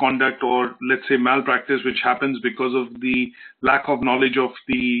misconduct or let's say malpractice, which happens because of the lack of knowledge of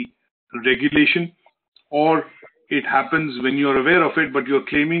the regulation, or it happens when you're aware of it, but you're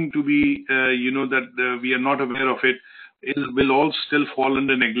claiming to be, that we are not aware of it, it will all still fall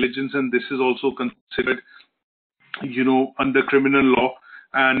under negligence. And this is also considered, under criminal law.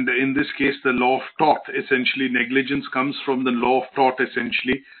 And in this case, the law of tort, essentially negligence comes from the law of tort,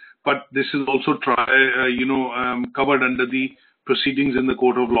 essentially. But this is also covered under the proceedings in the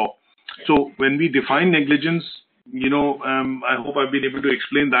court of law. So when we define negligence, I hope I've been able to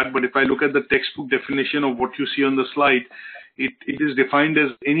explain that. But if I look at the textbook definition of what you see on the slide, it is defined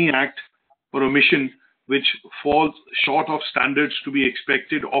as any act or omission which falls short of standards to be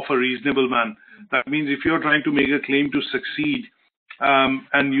expected of a reasonable man. That means if you're trying to make a claim to succeed,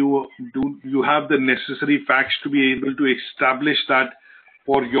 and you have the necessary facts to be able to establish that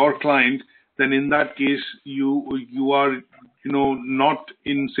for your client, then in that case you are not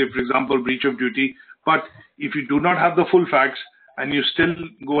in, say for example, breach of duty. But if you do not have the full facts and you still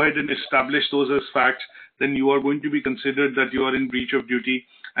go ahead and establish those as facts, then you are going to be considered that you are in breach of duty.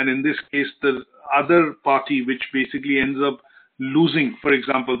 And in this case, the other party which basically ends up losing, for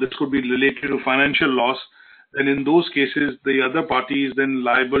example, this could be related to financial loss, then in those cases, the other party is then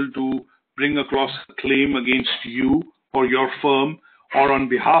liable to bring across a claim against you or your firm or on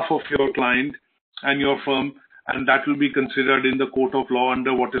behalf of your client and your firm, and that will be considered in the court of law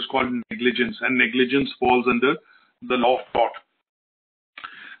under what is called negligence, and negligence falls under the law of tort.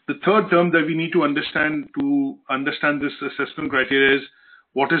 The third term that we need to understand this assessment criteria is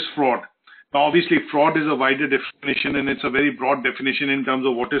what is fraud. Now, obviously, fraud is a wider definition, and it's a very broad definition in terms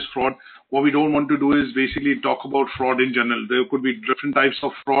of what is fraud. What we don't want to do is basically talk about fraud in general. There could be different types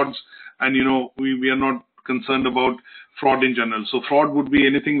of frauds, and we are not concerned about fraud in general. So fraud would be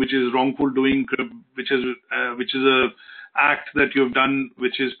anything which is wrongful doing, which is a act that you've done,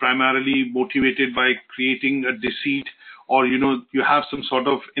 which is primarily motivated by creating a deceit, or you have some sort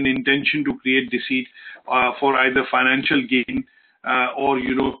of an intention to create deceit for either financial gain or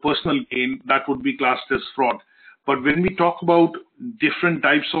personal gain. That would be classed as fraud. But when we talk about different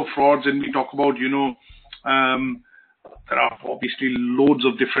types of frauds, and we talk about there are obviously loads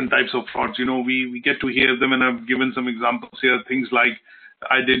of different types of frauds. We get to hear them, and I've given some examples here. Things like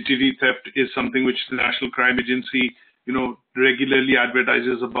identity theft is something which the National Crime Agency, regularly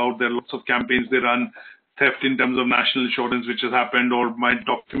advertises about. There are lots of campaigns they run. Theft in terms of national insurance, which has happened, or my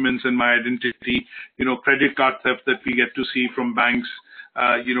documents and my identity. Credit card theft that we get to see from banks.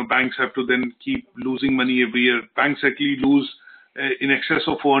 Banks have to then keep losing money every year. Banks actually lose in excess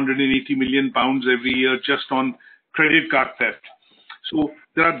of 480 million pounds every year just on credit card theft. So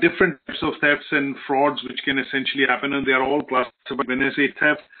there are different types of thefts and frauds which can essentially happen, and they are all classified. When I say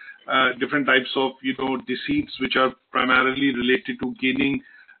theft, different types of deceits which are primarily related to gaining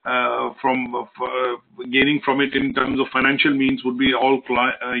from it in terms of financial means would be all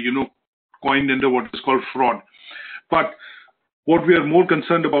coined under what is called fraud. But what we are more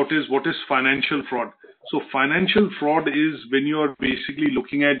concerned about is what is financial fraud. So financial fraud is when you are basically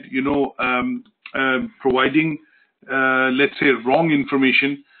looking at providing let's say wrong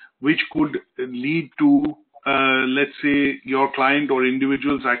information which could lead to let's say your client or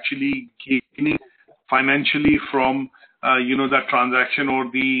individuals actually gaining financially from that transaction or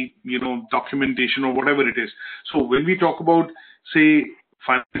the documentation or whatever it is. So when we talk about, say,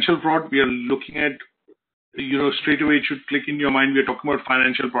 Financial fraud, we are looking at, straight away it should click in your mind, we are talking about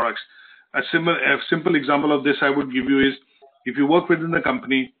financial products. A simple example of this I would give you is, if you work within the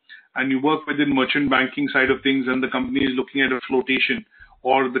company and you work within merchant banking side of things, and the company is looking at a flotation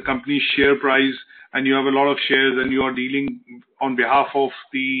or the company's share price, and you have a lot of shares and you are dealing on behalf of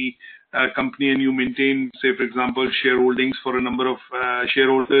the company, and you maintain, say for example, shareholdings for a number of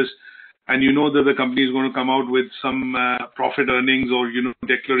shareholders, and you know that the company is going to come out with some profit earnings or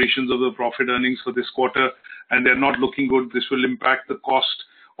declarations of the profit earnings for this quarter, and they're not looking good. This will impact the cost,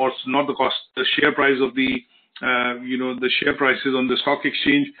 or not the cost, the share price of the the share prices on the stock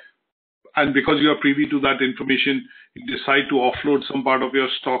exchange. And because you are privy to that information, you decide to offload some part of your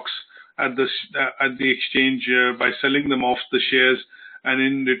stocks at the exchange by selling them off the shares, and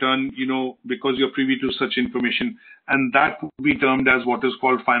in return, because you're privy to such information, and that would be termed as what is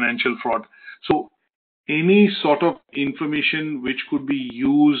called financial fraud. So any sort of information which could be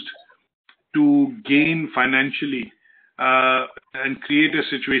used to gain financially and create a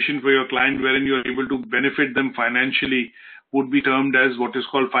situation for your client wherein you are able to benefit them financially would be termed as what is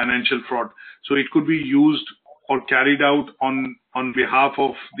called financial fraud. So it could be used or carried out on behalf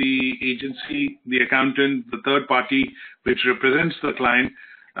of the agency, the accountant, the third party which represents the client,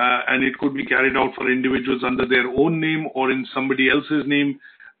 and it could be carried out for individuals under their own name or in somebody else's name.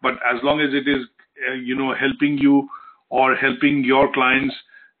 But as long as it is, helping you or helping your clients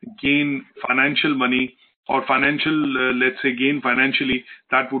gain financial money or financial, let's say, gain financially,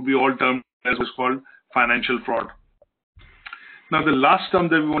 that would be all termed as what's called financial fraud. Now, the last term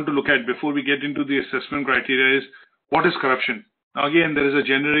that we want to look at before we get into the assessment criteria is, what is corruption? Now, again, there is a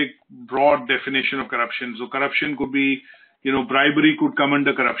generic, broad definition of corruption. So corruption could be, bribery could come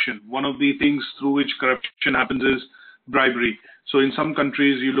under corruption. One of the things through which corruption happens is bribery. So in some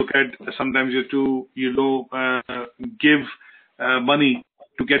countries, you look at, sometimes you have to, give money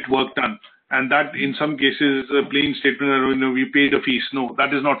to get work done. And that, in some cases, is a plain statement that, we paid a fees. No,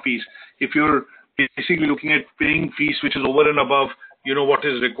 that is not fees. If you're basically looking at paying fees which is over and above, what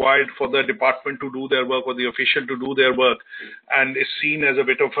is required for the department to do their work or the official to do their work, and is seen as a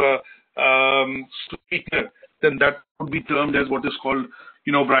bit of a sweetener, then that would be termed as what is called,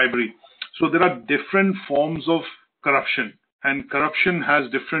 bribery. So there are different forms of corruption, and corruption has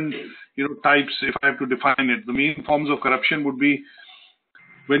different, types. If I have to define it, the main forms of corruption would be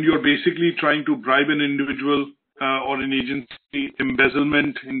when you're basically trying to bribe an individual or an agency,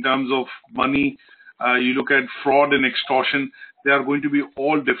 embezzlement in terms of money. You look at fraud and extortion. There are going to be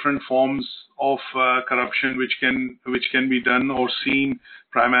all different forms of corruption which can be done or seen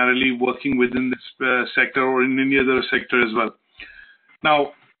primarily working within this sector or in any other sector as well.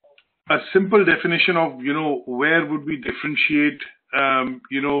 Now, a simple definition of where would we differentiate,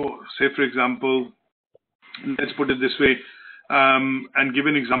 say for example, let's put it this way. And give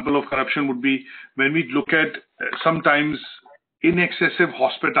an example of corruption would be when we look at sometimes in excessive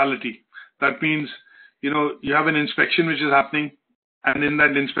hospitality. That means, you have an inspection which is happening, and in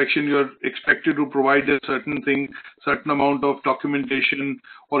that inspection, you're expected to provide a certain amount of documentation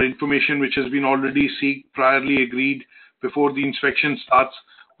or information which has been already priorly agreed before the inspection starts,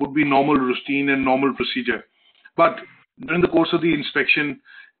 would be normal routine and normal procedure. But during the course of the inspection,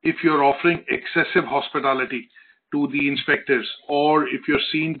 if you're offering excessive hospitality to the inspectors, or if you're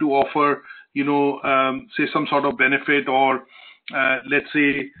seen to offer, say some sort of benefit or let's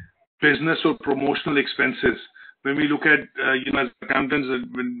say business or promotional expenses. When we look at, as accountants,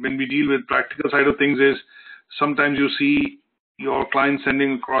 when we deal with practical side of things is sometimes you see your clients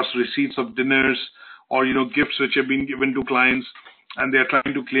sending across receipts of dinners or, gifts which have been given to clients, and they're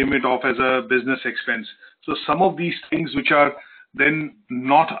trying to claim it off as a business expense. So some of these things which are then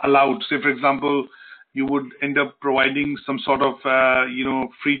not allowed, say for example, you would end up providing some sort of,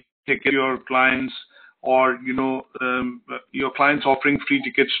 free ticket to your clients, or, your clients offering free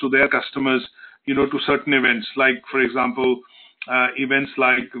tickets to their customers, to certain events. Like, for example, events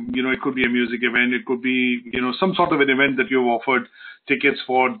like, it could be a music event, it could be, some sort of an event that you've offered tickets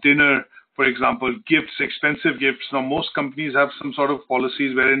for dinner, for example, gifts, expensive gifts. Now, most companies have some sort of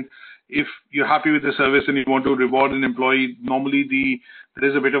policies wherein if you're happy with the service and you want to reward an employee, normally there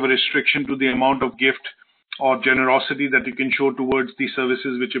is a bit of a restriction to the amount of gift or generosity that you can show towards the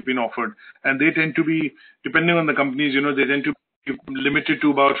services which have been offered. And they tend to be, depending on the companies, they tend to be limited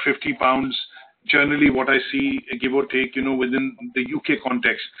to about £50, generally what I see, give or take, within the UK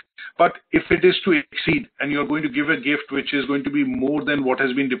context. But if it is to exceed and you're going to give a gift which is going to be more than what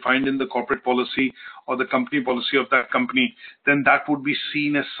has been defined in the corporate policy or the company policy of that company, then that would be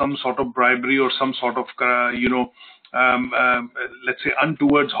seen as some sort of bribery or some sort of, let's say,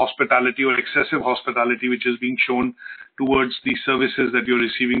 untowards hospitality or excessive hospitality, which is being shown towards the services that you're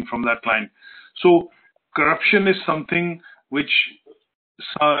receiving from that client. So corruption is something which,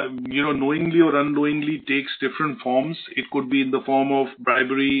 knowingly or unknowingly takes different forms. It could be in the form of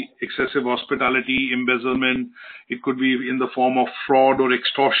bribery, excessive hospitality, embezzlement. It could be in the form of fraud or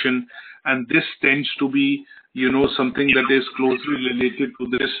extortion. And this tends to be, something that is closely related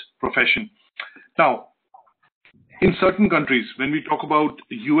to this profession. Now, in certain countries, when we talk about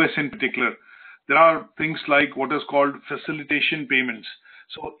US in particular, there are things like what is called facilitation payments.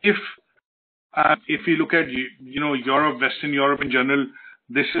 So if we look at, Europe, Western Europe in general,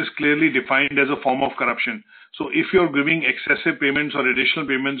 this is clearly defined as a form of corruption. So if you're giving excessive payments or additional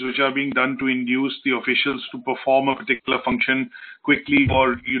payments which are being done to induce the officials to perform a particular function quickly,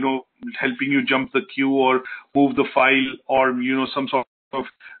 or, helping you jump the queue or move the file, or, some sort of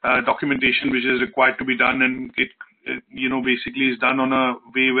documentation which is required to be done, and it basically is done on a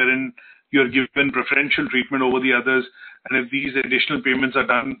way wherein you're given preferential treatment over the others. And if these additional payments are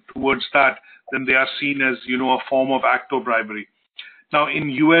done towards that, then they are seen as, a form of act of bribery. Now, in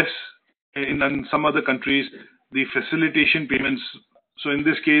US, in some other countries, the facilitation payments, so in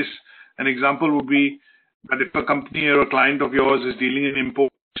this case, an example would be that if a company or a client of yours is dealing in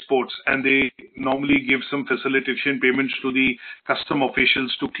exports, and they normally give some facilitation payments to the custom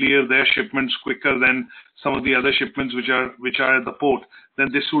officials to clear their shipments quicker than some of the other shipments which are at the port,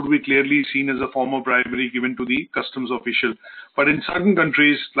 then this would be clearly seen as a form of bribery given to the customs official. But in certain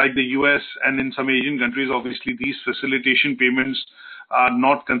countries like the US and in some Asian countries, obviously these facilitation payments are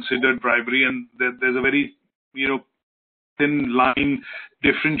not considered bribery, and there's a very thin line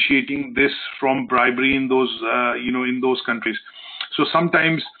differentiating this from bribery in those in those countries. So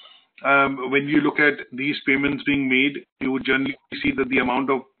sometimes when you look at these payments being made, you would generally see that the amount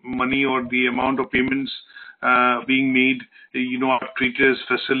of money or the amount of payments being made, are treated as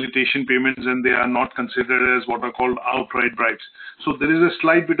facilitation payments, and they are not considered as what are called outright bribes. So there is a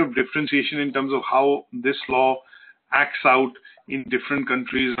slight bit of differentiation in terms of how this law acts out in different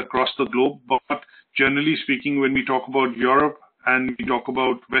countries across the globe. But generally speaking, when we talk about Europe and we talk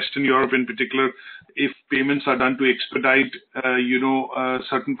about Western Europe in particular, if payments are done to expedite,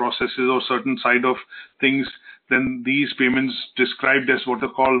 certain processes or certain side of things, then these payments described as what are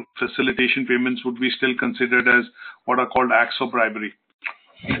called facilitation payments would be still considered as what are called acts of bribery.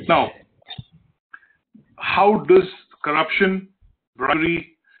 Now, how does corruption,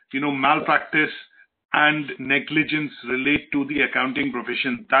 bribery, malpractice, and negligence relate to the accounting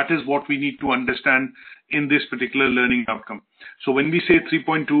profession? That is what we need to understand in this particular learning outcome. So when we say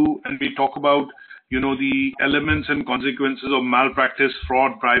 3.2 and we talk about, the elements and consequences of malpractice,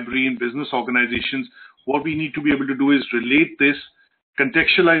 fraud, bribery in business organizations, what we need to be able to do is relate this,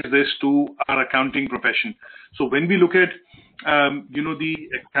 contextualize this to our accounting profession. So when we look at, the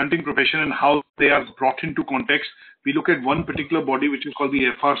accounting profession and how they are brought into context, we look at one particular body which is called the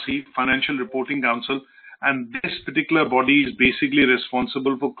FRC, Financial Reporting Council, and this particular body is basically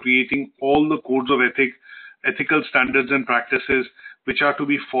responsible for creating all the codes of ethical standards and practices which are to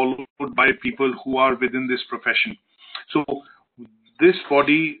be followed by people who are within this profession. So this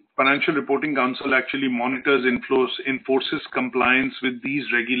body, Financial Reporting Council, actually monitors, enforces compliance with these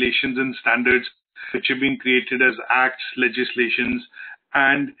regulations and standards which have been created as acts, legislations,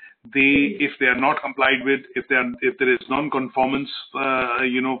 and if they are not complied with, if there is non-conformance,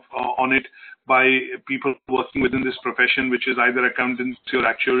 on it by people working within this profession, which is either accountancy or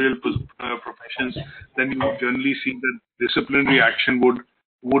actuarial professions, then you would generally see that disciplinary action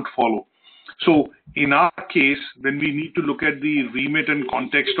would follow. So in our case, when we need to look at the remit and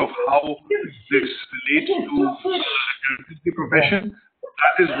context of how this relates to the profession,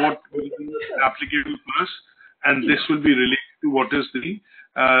 that is what will be applicable to us, and this will be related to what is the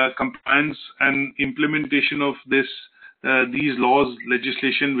compliance and implementation of these laws,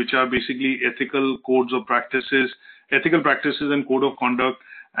 legislation, which are basically ethical codes of practices, ethical practices and code of conduct,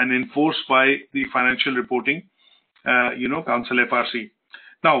 and enforced by the Financial Reporting, Council, FRC.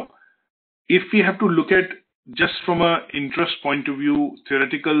 Now, if we have to look at just from an interest point of view,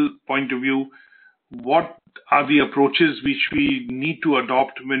 theoretical point of view, what are the approaches which we need to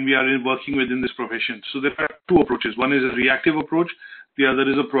adopt when we are working within this profession? So there are two approaches. One is a reactive approach. The other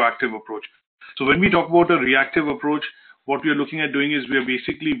is a proactive approach. So when we talk about a reactive approach, what we are looking at doing is we are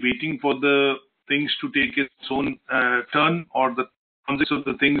basically waiting for the things to take its own turn, or the consequences of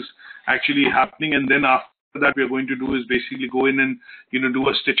the things actually happening, and then after that we are going to do is basically go in and do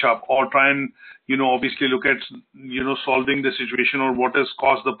a stitch up, or try and obviously look at solving the situation or what has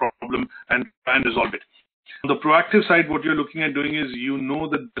caused the problem and try and resolve it. On the proactive side, what you're looking at doing is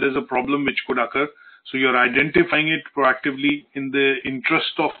that there is a problem which could occur. So you're identifying it proactively in the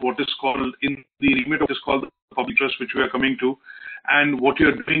interest of what is called, in the remit of what is called the public interest, which we are coming to. And what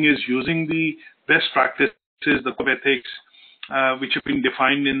you're doing is using the best practices, the code of ethics, which have been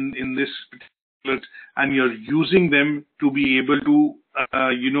defined in this particular, and you're using them to be able to,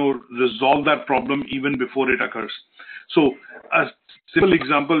 resolve that problem even before it occurs. So a simple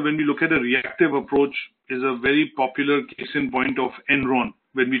example, when we look at a reactive approach, is a very popular case in point of Enron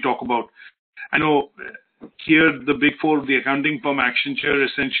when we talk about. I know here the big four, the accounting firm Accenture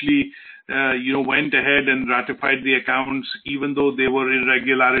essentially, went ahead and ratified the accounts, even though there were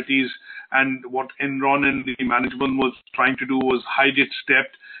irregularities. And what Enron and the management was trying to do was hide its debt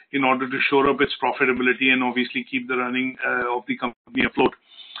in order to shore up its profitability and obviously keep the running of the company afloat.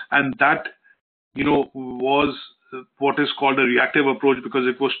 And that, was what is called a reactive approach, because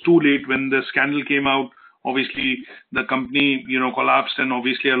it was too late when the scandal came out. Obviously, the company, collapsed, and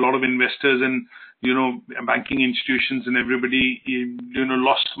obviously a lot of investors and, banking institutions and everybody,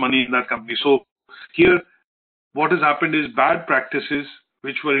 lost money in that company. So here, what has happened is bad practices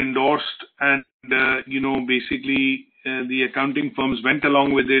which were endorsed, and, basically the accounting firms went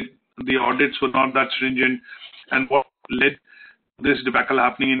along with it. The audits were not that stringent, and what led this debacle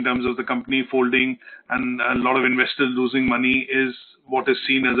happening in terms of the company folding and a lot of investors losing money is what is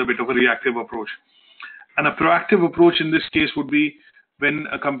seen as a bit of a reactive approach. And a proactive approach in this case would be when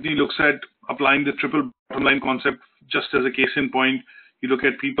a company looks at applying the triple bottom line concept. Just as a case in point, you look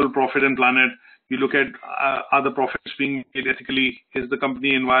at people, profit, and planet. You look at are the profits being made ethically? Is the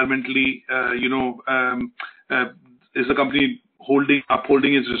company environmentally, is the company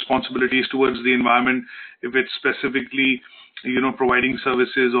upholding its responsibilities towards the environment? If it's specifically, providing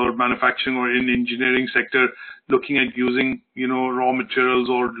services or manufacturing or in engineering sector, looking at using, raw materials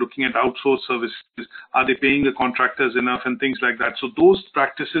or looking at outsourced services, are they paying the contractors enough and things like that? So those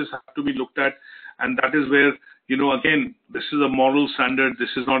practices have to be looked at, and that is where, again, this is a moral standard. This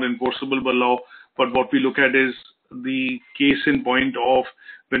is not enforceable by law, but what we look at is the case in point of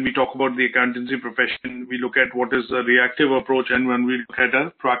when we talk about the accountancy profession, we look at what is a reactive approach and when we look at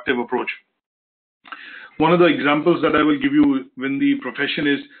a proactive approach. One of the examples that I will give you in the profession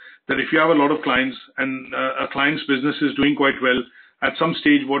is that if you have a lot of clients and a client's business is doing quite well, at some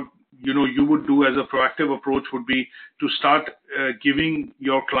stage what you would do as a proactive approach would be to start giving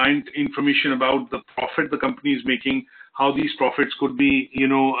your client information about the profit the company is making, how these profits could be,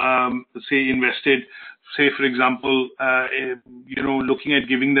 say invested. Say, for example, looking at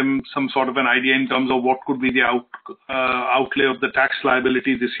giving them some sort of an idea in terms of what could be the outlay of the tax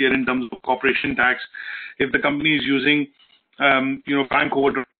liability this year in terms of corporation tax. If the company is using, bank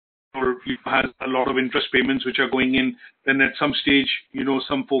overdraft or has a lot of interest payments which are going in, then at some stage,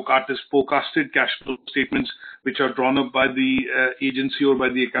 some forecasted cash flow statements which are drawn up by the agency or by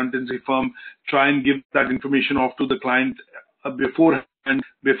the accountancy firm, try and give that information off to the client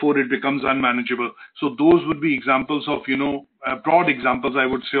before it becomes unmanageable. So those would be examples of, broad examples, I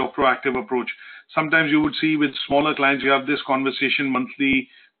would say, of proactive approach. Sometimes you would see with smaller clients, you have this conversation monthly,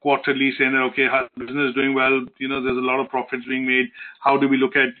 quarterly, saying that, okay, how business is doing well, there's a lot of profits being made. How do we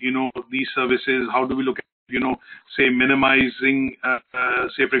look at, these services? How do we look at, say, minimizing,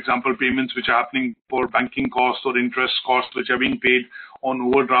 say, for example, payments which are happening for banking costs or interest costs which are being paid on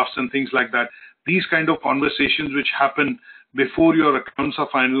overdrafts and things like that. These kind of conversations which happen before your accounts are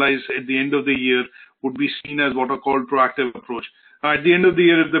finalized at the end of the year would be seen as what are called proactive approach. Now, at the end of the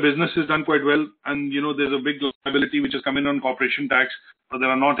year, if the business is done quite well and, there's a big liability which is coming on corporation tax, but there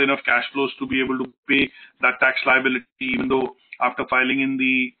are not enough cash flows to be able to pay that tax liability, even though after filing in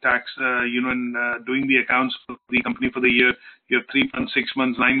the tax, and doing the accounts for the company for the year, you have 3 months, 6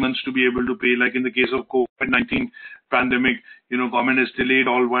 months, 9 months to be able to pay. Like in the case of COVID-19 pandemic, government has delayed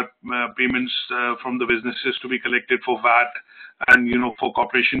all payments from the businesses to be collected for VAT and, for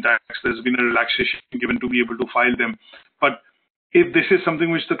corporation tax, there's been a relaxation given to be able to file them. But if this is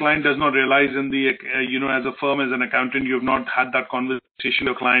something which the client does not realize in the, as a firm, as an accountant, you have not had that conversation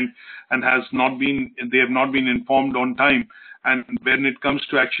with the client and they have not been informed on time. And when it comes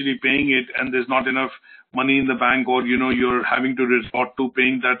to actually paying it and there's not enough money in the bank, or, you're having to resort to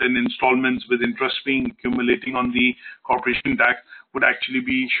paying that in installments with interest being accumulating on the corporation tax, would actually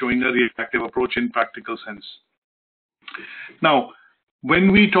be showing a reactive approach in practical sense. Now,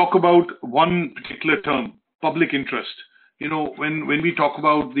 when we talk about one particular term, public interest, when we talk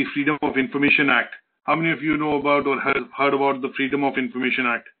about the Freedom of Information Act, how many of you know about or have heard about the Freedom of Information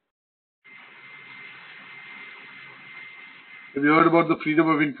Act? Have you heard about the Freedom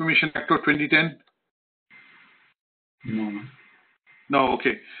of Information Act of 2010? No. No,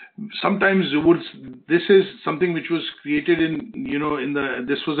 okay. Sometimes this is something which was created in,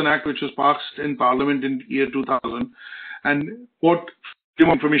 this was an act which was passed in Parliament in year 2000. And what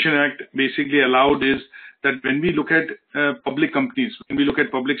Freedom of Information Act basically allowed is that when we look at public companies, when we look at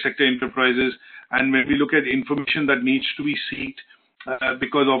public sector enterprises, and when we look at information that needs to be seeked,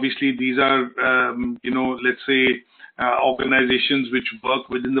 because obviously these are, let's say, organizations which work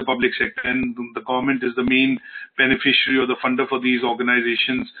within the public sector, and the government is the main beneficiary or the funder for these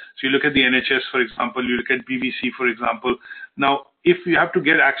organizations. So you look at the NHS, for example, you look at BBC, for example. Now, if you have to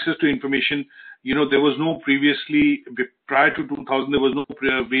get access to information, there was no previously, prior to 2000, there was no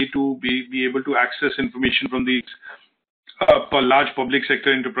way to be able to access information from these large public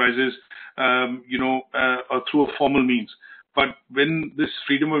sector enterprises, or through a formal means. But when this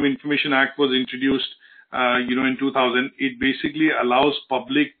Freedom of Information Act was introduced, in 2000, it basically allows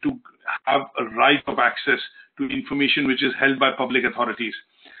public to have a right of access to information which is held by public authorities.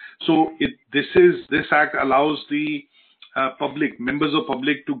 So this act allows the public, members of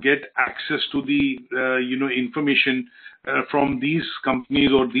public, to get access to the information from these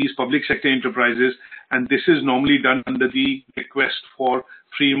companies or these public sector enterprises, and this is normally done under the request for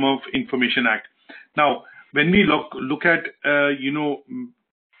Freedom of Information Act. Now, when we look at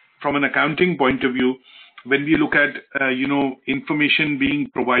from an accounting point of view, when we look at information being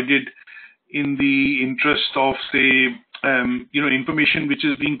provided in the interest of, say, information which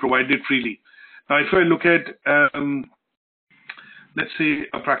is being provided freely. Now, if I look at let's say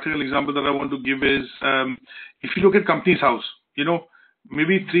a practical example that I want to give is, if you look at Companies House,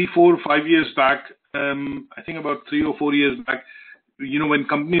 maybe 3, 4, 5 years back, I think about 3 or 4 years back, when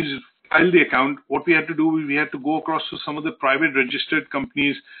companies filed the account, what we had to do, we had to go across to some of the private registered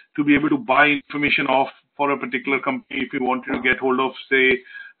companies to be able to buy information off for a particular company if we wanted to get hold of, say,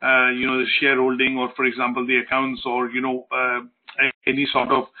 the shareholding, or for example, the accounts, or, any sort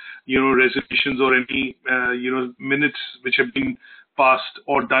of, resolutions or any, minutes which have been passed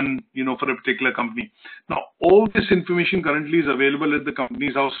or done, for a particular company. Now, all this information currently is available at the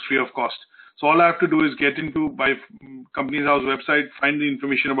Companies House free of cost. So all I have to do is get into by Companies House website, find the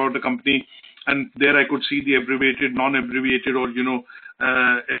information about the company, and there I could see the abbreviated, non-abbreviated, or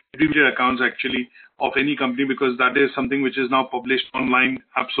abbreviated accounts actually of any company, because that is something which is now published online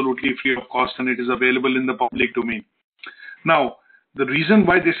absolutely free of cost, and it is available in the public domain. Now, the reason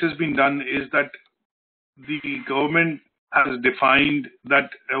why this has been done is that the government has defined that,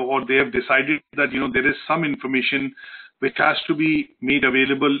 or they have decided that there is some information which has to be made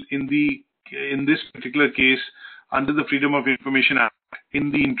available in this particular case under the Freedom of Information Act,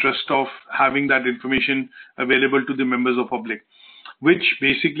 in the interest of having that information available to the members of public, which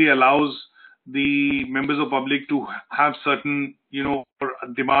basically allows the members of public to have certain, or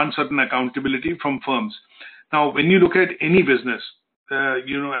demand certain accountability from firms. Now, when you look at any business, if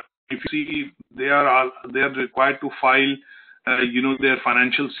you see they are required to file, their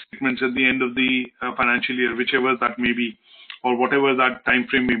financial statements at the end of the financial year, whichever that may be, or whatever that time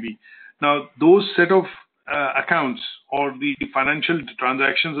frame may be. Now, those set of accounts or the financial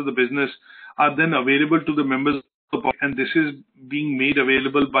transactions of the business are then available to the members of the public, and this is being made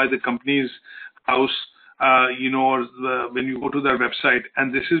available by the Companies House, or when you go to their website,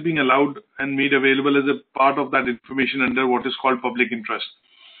 and this is being allowed and made available as a part of that information under what is called public interest.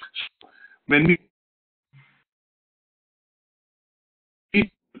 So when we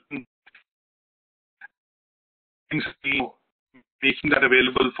making that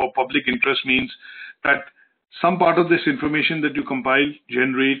available for public interest means that some part of this information that you compile,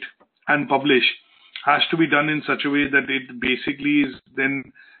 generate, and publish has to be done in such a way that it basically is then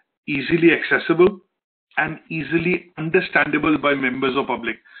easily accessible and easily understandable by members of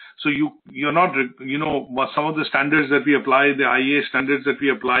public. So you're not, some of the standards that we apply, the IAS standards that we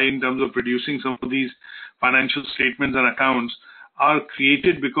apply in terms of producing some of these financial statements and accounts are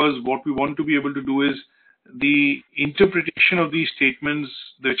created because what we want to be able to do is the interpretation of these statements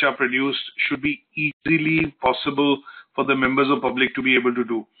which are produced should be easily possible for the members of public to be able to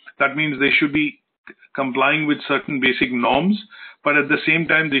do. That means they should be complying with certain basic norms, but at the same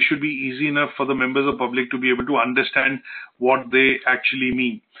time, they should be easy enough for the members of public to be able to understand what they actually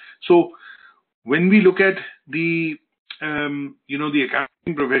mean. So when we look at the, the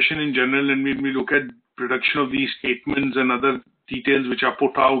accounting profession in general, and when we look at production of these statements and other details which are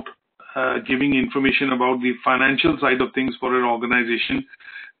put out, giving information about the financial side of things for an organization,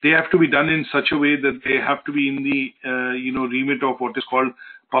 they have to be done in such a way that they have to be in the, remit of what is called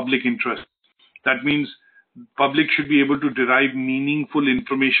public interest. That means public should be able to derive meaningful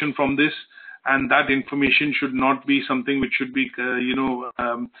information from this, and that information should not be something which should be,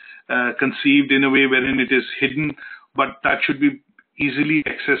 conceived in a way wherein it is hidden, but that should be easily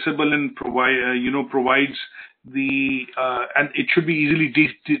accessible and provides the and it should be easily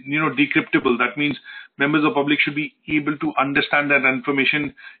decryptable. That means members of public should be able to understand that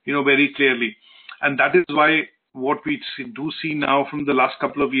information very clearly. And that is why what we do see now from the last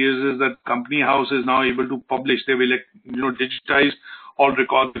couple of years is that Company House is now able to publish. They will digitize all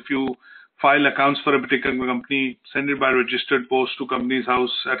records. If you file accounts for a particular company, send it by registered post to Companies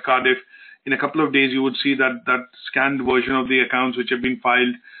House at Cardiff. In a couple of days, you would see that scanned version of the accounts which have been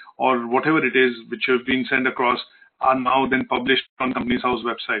filed or whatever it is which have been sent across are now then published on Companies House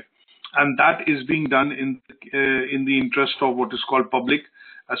website. And that is being done in the interest of what is called public,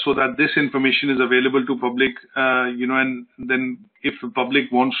 so that this information is available to public, and then if the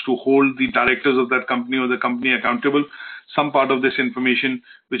public wants to hold the directors of that company or the company accountable, some part of this information,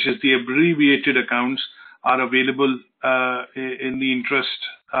 which is the abbreviated accounts, are available in the interest,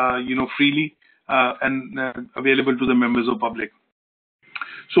 freely and available to the members of public.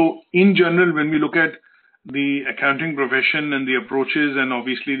 So in general, when we look at the accounting profession and the approaches and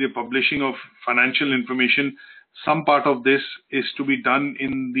obviously the publishing of financial information, some part of this is to be done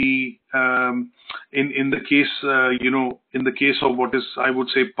in the case of what is, I would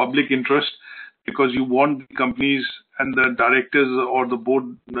say, public interest, because you want the companies and the directors or the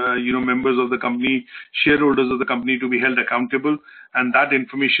board, members of the company, shareholders of the company to be held accountable, and that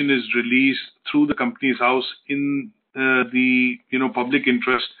information is released through the Companies House in the public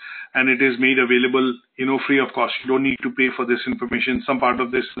interest, and it is made available free of cost. You don't need to pay for this information. Some part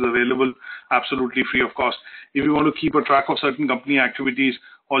of this is available absolutely free of cost. If you want to keep a track of certain company activities,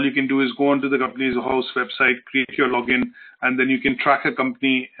 all you can do is go onto the Companies House website, create your login, and then you can track a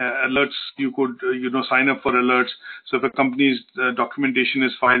company alerts. You could sign up for alerts. So if a company's documentation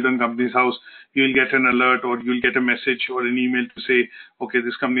is filed on Companies House, you'll get an alert or you'll get a message or an email to say, okay,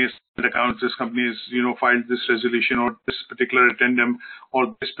 this company has accounts, this company has filed this resolution, or this particular addendum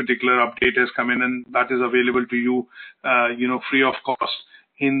or this particular update has come in, and that is available to you free of cost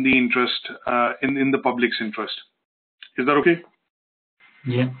in the interest in the public's interest. Is that okay?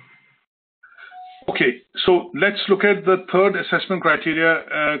 Yeah. Okay, so let's look at the third assessment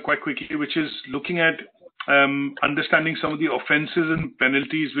criteria quite quickly, which is looking at understanding some of the offenses and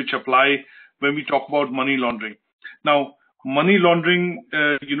penalties which apply when we talk about money laundering. Now, money laundering,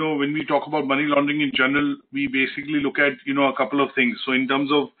 when we talk about money laundering in general, we basically look at, a couple of things. So in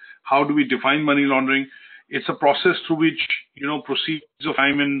terms of how do we define money laundering, it's a process through which, proceeds of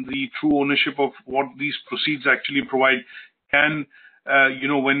crime and the true ownership of what these proceeds actually provide can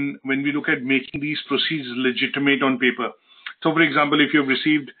when we look at making these proceeds legitimate on paper. So, for example, if you've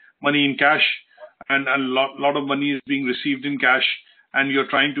received money in cash and a lot of money is being received in cash, and you're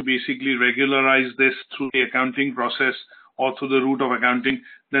trying to basically regularize this through the accounting process or through the route of accounting,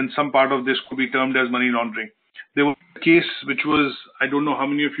 then some part of this could be termed as money laundering. There was a case which was, I don't know how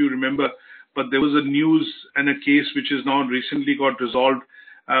many of you remember, but there was a news and a case which has now recently got resolved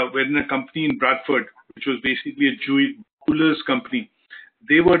wherein a company in Bradford, which was basically a jeweler's company,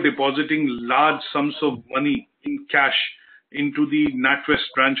 they were depositing large sums of money in cash into the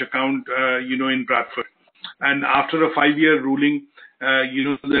NatWest branch account, in Bradford. And after a 5-year ruling,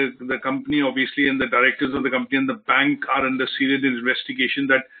 the company obviously and the directors of the company and the bank are under serious investigation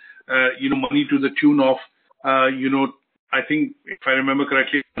that, money to the tune of, I think if I remember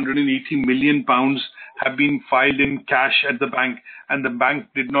correctly, 180 million pounds have been filed in cash at the bank, and the bank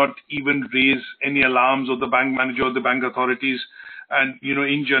did not even raise any alarms, or the bank manager or the bank authorities. And,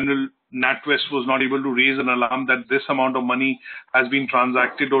 in general, NatWest was not able to raise an alarm that this amount of money has been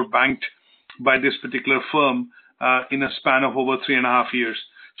transacted or banked by this particular firm in a span of over 3.5 years.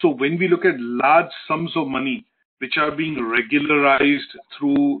 So when we look at large sums of money which are being regularized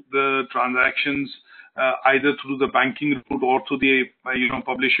through the transactions, either through the banking route or through the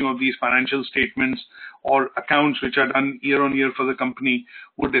publishing of these financial statements or accounts which are done year on year for the company,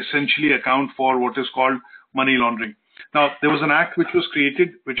 would essentially account for what is called money laundering. Now, there was an act which was created,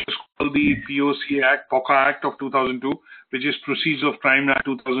 which was called the POCA Act of 2002, which is Proceeds of Crime Act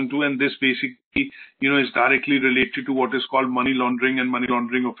 2002, and this basically, is directly related to what is called money laundering and money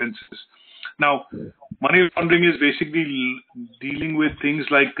laundering offenses. Now, money laundering is basically dealing with things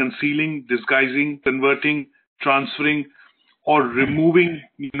like concealing, disguising, converting, transferring, or removing,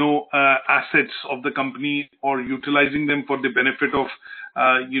 assets of the company, or utilizing them for the benefit of,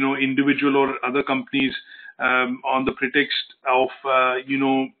 individual or other companies, on the pretext of,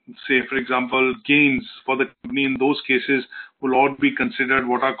 say, for example, gains for the company. In those cases will all be considered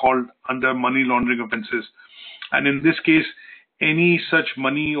what are called under money laundering offenses. And in this case, any such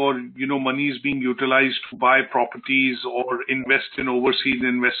money or, money is being utilized to buy properties or invest in overseas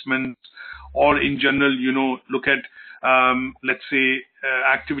investments, or in general, look at let's say,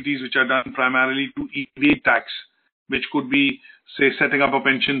 activities which are done primarily to evade tax, which could be, say, setting up a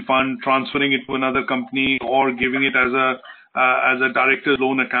pension fund, transferring it to another company, or giving it as a director's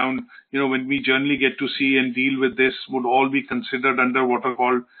loan account. When we generally get to see and deal with this, would all be considered under what are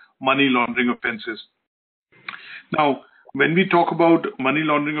called money laundering offenses. Now, when we talk about money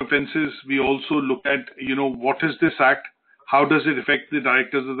laundering offenses, we also look at, what is this act? How does it affect the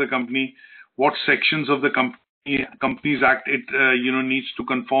directors of the company? What sections of the Companies Act it needs to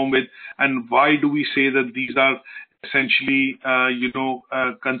conform with, and why do we say that these are essentially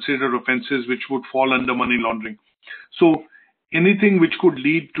considered offenses which would fall under money laundering? So anything which could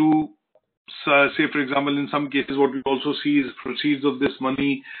lead to, say, for example, in some cases, what we also see is proceeds of this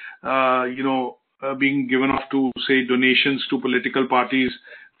money, being given off to, say, donations to political parties,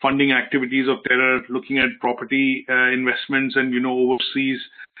 funding activities of terror, looking at property investments and, overseas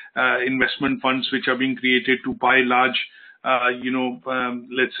investment funds which are being created to buy large,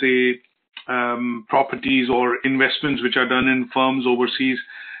 let's say, properties or investments which are done in firms overseas.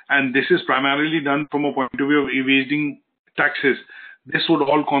 And this is primarily done from a point of view of evading taxes. This would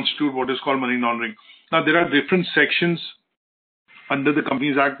all constitute what is called money laundering. Now, there are different sections under the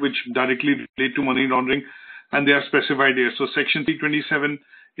Companies Act which directly relate to money laundering, and they are specified here. So Section 327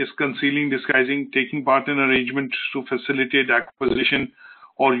 is concealing, disguising, taking part in arrangements to facilitate acquisition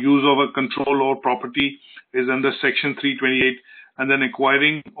or use of a control or property is under Section 328, and then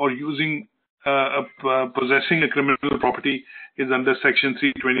acquiring or using possessing a criminal property is under Section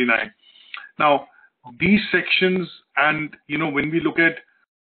 329. Now, these sections, and when we look at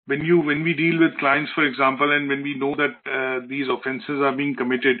when we deal with clients, for example, and when we know that these offenses are being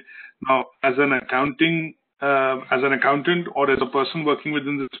committed, now as an accountant or as a person working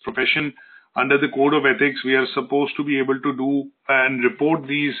within this profession, under the code of ethics, we are supposed to be able to do and report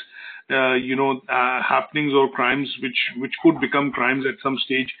these happenings or crimes which could become crimes at some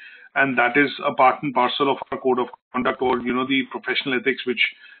stage, and that is a part and parcel of our code of conduct, or the professional ethics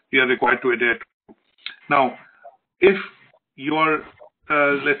which we are required to adhere to. Now, if you are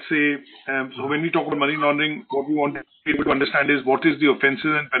let's say, so when we talk about money laundering, what we want to be able to understand is what is the offenses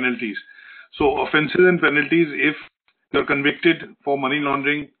and penalties. So offenses and penalties, if you're convicted for money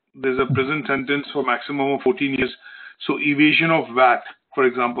laundering, there's a prison sentence for maximum of 14 years. So evasion of VAT, for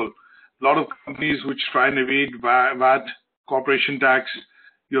example, a lot of companies which try and evade VAT, corporation tax,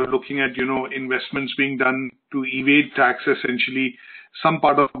 you're looking at, investments being done to evade tax essentially. Some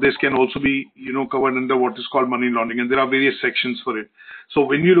part of this can also be, covered under what is called money laundering, and there are various sections for it. So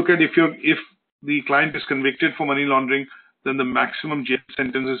when you look at if the client is convicted for money laundering, then the maximum jail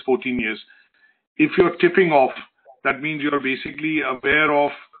sentence is 14 years. If you're tipping off, that means you're basically aware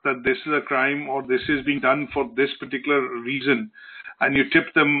of that this is a crime or this is being done for this particular reason, and you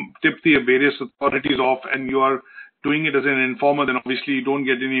tip the various authorities off, and you are doing it as an informer, then obviously you don't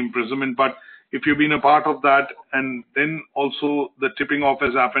get any imprisonment. But if you've been a part of that, and then also the tipping off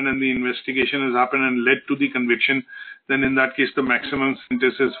has happened and the investigation has happened and led to the conviction, then in that case, the maximum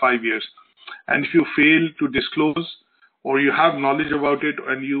sentence is 5 years. And if you fail to disclose, or you have knowledge about it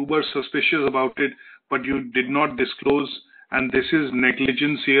and you were suspicious about it, but you did not disclose, and this is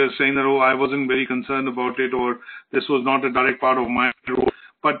negligence here, saying that, oh, I wasn't very concerned about it, or this was not a direct part of my role.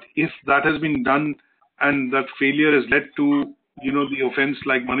 But if that has been done and that failure has led to the offense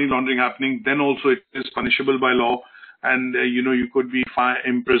like money laundering happening, then also it is punishable by law, and you could be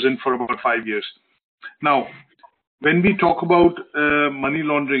imprisoned for about 5 years. Now, when we talk about money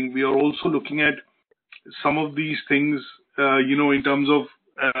laundering, we are also looking at some of these things, in terms of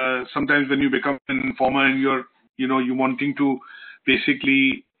sometimes when you become an informer and you're wanting to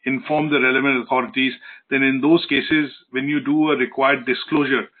basically inform the relevant authorities, then in those cases, when you do a required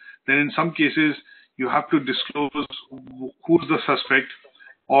disclosure, then in some cases you have to disclose who's the suspect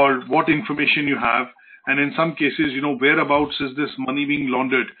or what information you have. And in some cases, whereabouts is this money being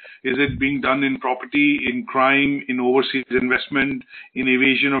laundered? Is it being done in property, in crime, in overseas investment, in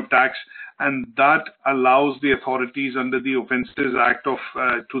evasion of tax? And that allows the authorities under the Offences Act of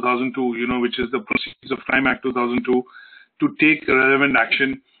 2002, which is the Proceeds of Crime Act 2002, to take relevant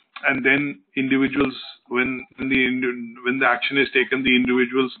action. And then individuals, when the action is taken, the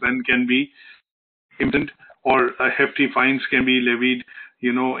individuals then can be imprisoned, or hefty fines can be levied,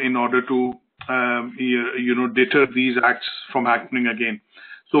 in order to deter these acts from happening again.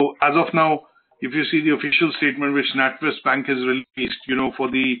 So as of now, if you see the official statement which NatWest Bank has released,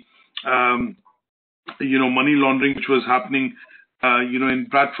 for the money laundering which was happening, in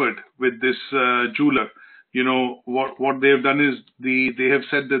Bradford with this jeweler, what they have done is they have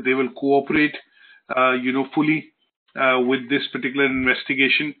said that they will cooperate, fully with this particular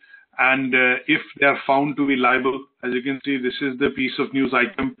investigation. And if they are found to be liable, as you can see, this is the piece of news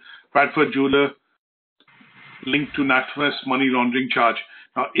item, Bradford Jeweller linked to NatWest money laundering charge.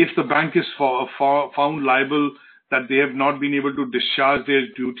 Now, if the bank is found liable that they have not been able to discharge their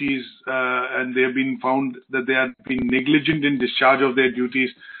duties and they have been found that they have been negligent in discharge of their duties,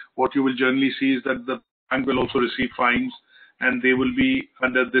 what you will generally see is that the bank will also receive fines, and they will be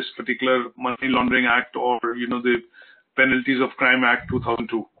under this particular Money Laundering Act, or the Penalties of Crime Act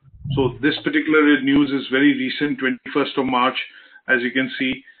 2002. So this particular news is very recent, 21st of March, as you can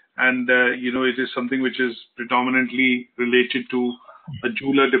see, and it is something which is predominantly related to a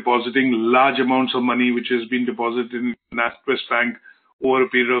jeweler depositing large amounts of money which has been deposited in NatWest Bank over a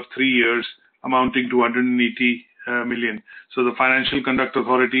period of 3 years, amounting to 180 million. So the Financial Conduct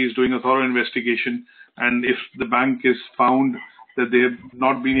Authority is doing a thorough investigation, and if the bank is found that they have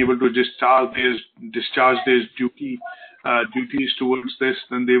not been able to discharge their duties towards this,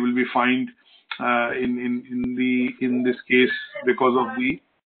 then they will be fined in this case because of the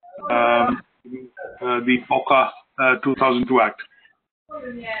POCA 2002 Act.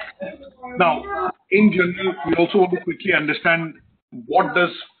 Now, in general, we also want to quickly understand what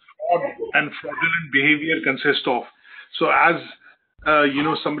does fraud and fraudulent behavior consist of. So as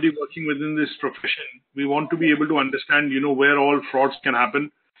somebody working within this profession, we want to be able to understand, where all frauds can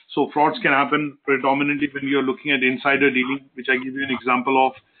happen. So frauds can happen predominantly when you're looking at insider dealing, which I give you an example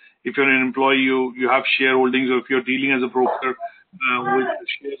of. If you're an employee, you have shareholdings, or if you're dealing as a broker with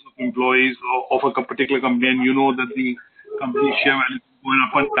shares of employees of a particular company, and you know that the company share value is going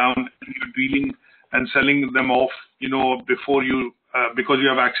up and down, and you're dealing and selling them off, before you, because you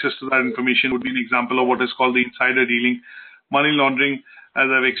have access to that information, would be an example of what is called the insider dealing. Money laundering, as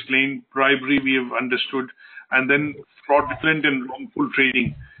I've explained, bribery we have understood, and then fraudulent and wrongful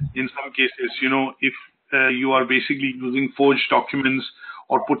trading. In some cases, if you are basically using forged documents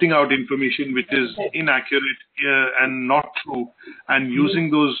or putting out information which is inaccurate and not true, and using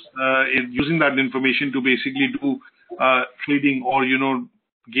that information to basically do trading, or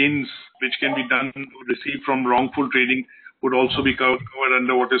gains which can be done or received from wrongful trading, would also be covered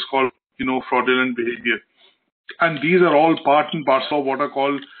under what is called fraudulent behavior. And these are all part and parcel of what are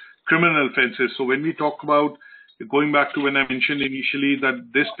called criminal offenses. So when we talk about, going back to when I mentioned initially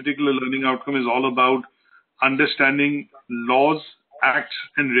that this particular learning outcome is all about understanding laws, acts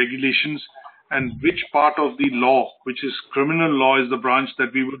and regulations, and which part of the law, which is criminal law, is the branch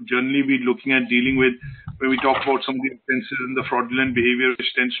that we would generally be looking at dealing with when we talk about some of the offenses and the fraudulent behavior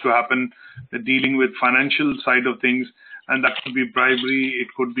which tends to happen, dealing with financial side of things. And that could be bribery,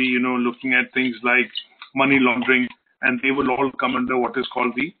 it could be, looking at things like money laundering, and they will all come under what is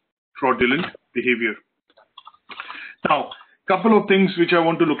called the fraudulent behavior. Now, a couple of things which I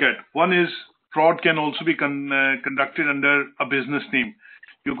want to look at. One is fraud can also be conducted under a business name.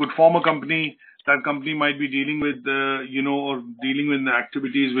 You could form a company. That company might be dealing with, or dealing with the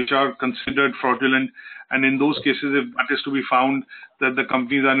activities which are considered fraudulent. And in those cases, if that is to be found that the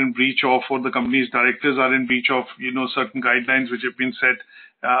companies are in breach of, or the company's directors are in breach of, certain guidelines which have been set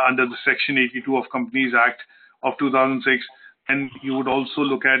under the Section 82 of Companies Act of 2006, and you would also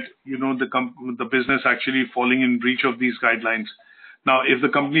look at, the business actually falling in breach of these guidelines. Now, if the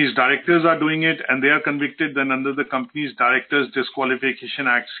company's directors are doing it and they are convicted, then under the Company's Directors Disqualification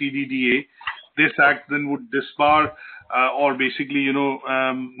Act, CDDA, this act then would disbar or basically,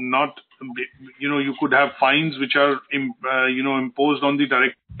 not, you could have fines which are, imposed on the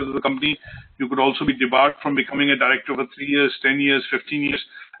directors of the company. You could also be debarred from becoming a director for 3 years, 10 years, 15 years.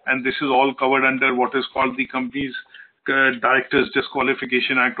 And this is all covered under what is called the Company's Directors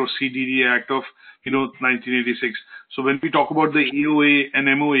Disqualification Act, or CDDA Act of 1986. So when we talk about the EOA and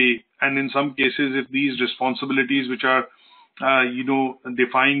MOA, and in some cases if these responsibilities which are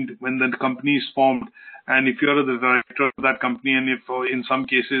defined when the company is formed, and if you are the director of that company, and if in some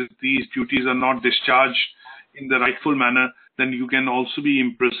cases these duties are not discharged in the rightful manner, then you can also be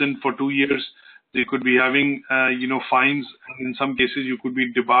imprisoned for 2 years. They could be having, fines. In some cases, you could be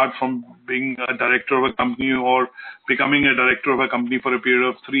debarred from being a director of a company or becoming a director of a company for a period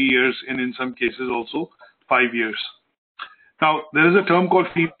of 3 years, and in some cases also 5 years. Now, there is a term called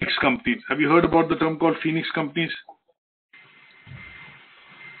Phoenix companies. Have you heard about the term called Phoenix companies?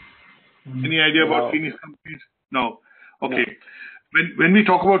 Any idea about Phoenix companies? No. Okay. No. When we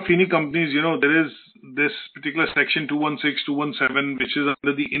talk about Phoenix companies, there is this particular section 216, 217, which is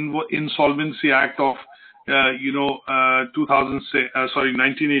under the Insolvency Act of,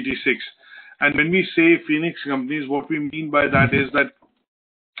 1986. And when we say Phoenix companies, what we mean by that is that,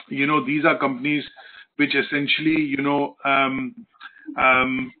 these are companies which essentially,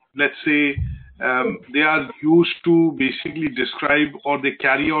 let's say, they are used to basically describe, or they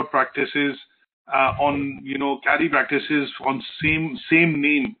carry out practices carry practices on same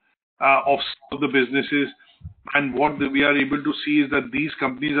name of the businesses. And what we are able to see is that these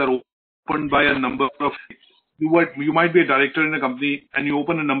companies are opened by a number of, you might be a director in a company and you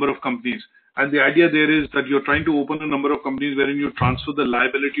open a number of companies. And the idea there is that you're trying to open a number of companies wherein you transfer the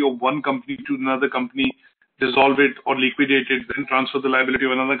liability of one company to another company, dissolve it or liquidate it, then transfer the liability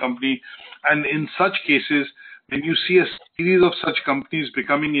of another company. And in such cases, when you see a series of such companies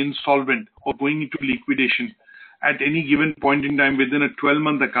becoming insolvent or going into liquidation at any given point in time within a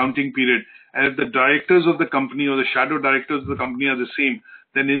 12-month accounting period, and if the directors of the company or the shadow directors of the company are the same,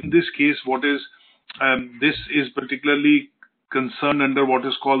 then in this case, this is particularly concerned under what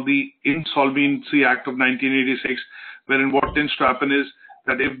is called the Insolvency Act of 1986, wherein what tends to happen is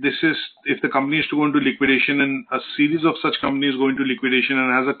that if the company is to go into liquidation and a series of such companies go into liquidation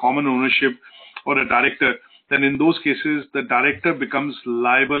and has a common ownership or a director, then in those cases, the director becomes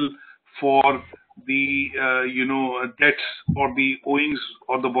liable for the debts or the owings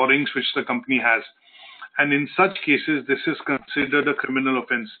or the borrowings which the company has. And in such cases, this is considered a criminal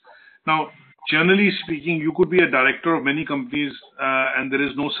offense. Now, generally speaking, you could be a director of many companies and there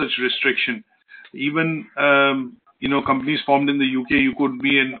is no such restriction. Even companies formed in the UK, you could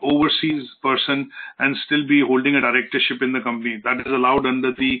be an overseas person and still be holding a directorship in the company. That is allowed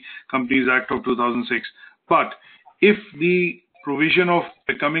under the Companies Act of 2006. But if the provision of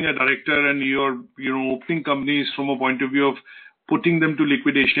becoming a director and you're opening companies from a point of view of putting them to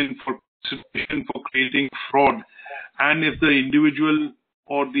liquidation for creating fraud, and if the individual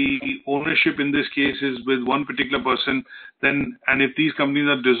or the ownership in this case is with one particular person, then, and if these companies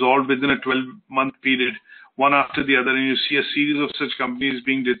are dissolved within a 12-month period, one after the other, and you see a series of such companies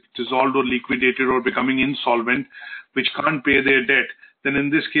being dissolved or liquidated or becoming insolvent, which can't pay their debt, then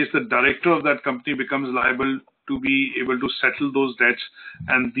in this case, the director of that company becomes liable to be able to settle those debts.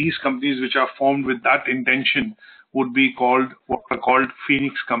 And these companies which are formed with that intention would be called, what are called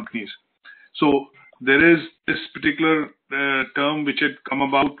Phoenix companies. So there is this particular term which had come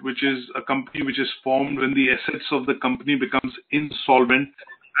about, which is a company which is formed when the assets of the company becomes insolvent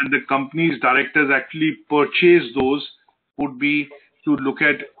and the company's directors actually purchase those, would be to look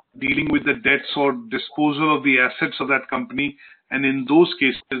at dealing with the debts or disposal of the assets of that company. And in those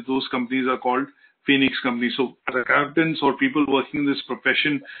cases, those companies are called Phoenix companies. So as accountants or people working in this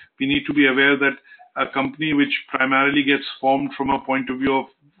profession, we need to be aware that a company which primarily gets formed from a point of view of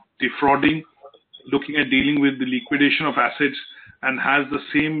defrauding, looking at dealing with the liquidation of assets, and has the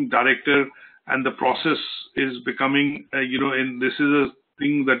same director, and the process is becoming, and this is a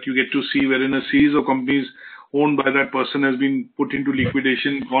thing that you get to see wherein a series of companies owned by that person has been put into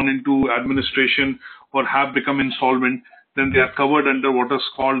liquidation, gone into administration, or have become insolvent, then they are covered under what is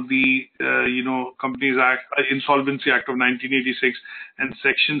called the Companies Act, Insolvency Act of 1986, and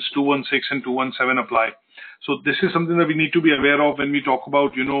sections 216 and 217 apply. So this is something that we need to be aware of when we talk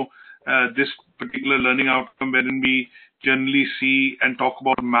about, this particular learning outcome, wherein we generally see and talk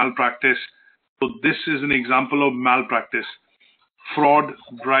about malpractice. So this is an example of malpractice. Fraud,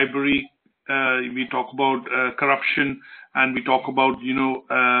 bribery, we talk about corruption, and we talk about,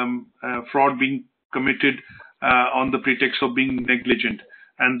 fraud being committed on the pretext of being negligent.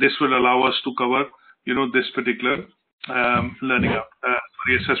 And this will allow us to cover, this particular learning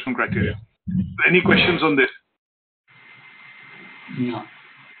assessment criteria. Any questions on this? No.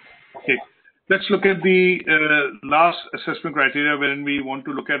 Okay. Let's look at the last assessment criteria, wherein we want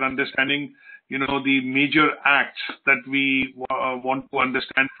to look at understanding, the major acts that we want to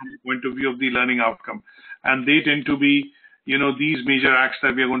understand from the point of view of the learning outcome. And they tend to be, these major acts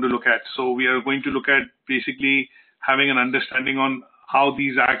that we are going to look at. So we are going to look at basically having an understanding on how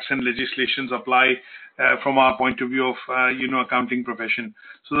these acts and legislations apply from our point of view of, accounting profession.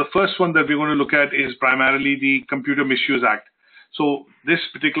 So the first one that we're going to look at is primarily the Computer Misuse Act. So this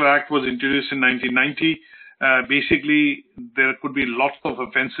particular act was introduced in 1990. Basically, there could be lots of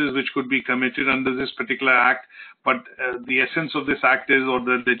offenses which could be committed under this particular act. But the essence of this act is, or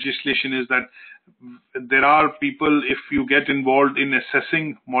the legislation is, that there are people, if you get involved in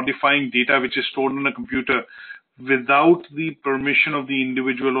assessing, modifying data which is stored on a computer without the permission of the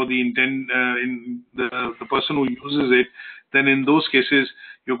individual or the the person who uses it, then in those cases,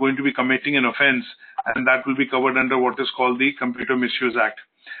 you're going to be committing an offense, and that will be covered under what is called the Computer Misuse Act.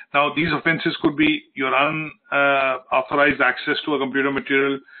 Now, these offenses could be your unauthorized access to a computer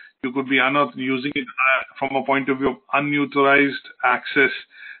material. You could be using it from a point of view of unauthorized access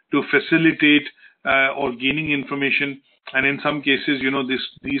to facilitate or gaining information. And in some cases,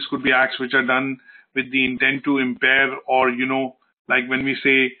 these could be acts which are done with the intent to impair, or, like when we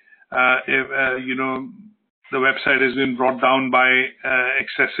say if, the website has been brought down by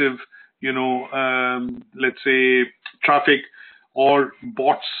excessive, let's say, traffic or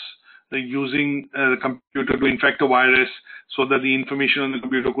bots using the computer to infect a virus so that the information on the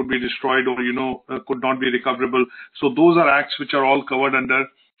computer could be destroyed or, could not be recoverable. So those are acts which are all covered under,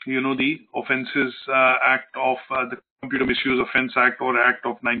 the Offences Act of the Computer Misuse Offence Act or Act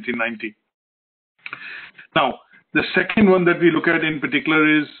of 1990. Now, the second one that we look at in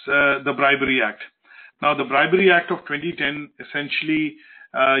particular is the Bribery Act. Now, the Bribery Act of 2010 essentially,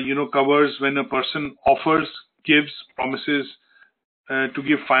 covers when a person offers, gives, promises to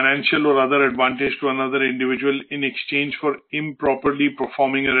give financial or other advantage to another individual in exchange for improperly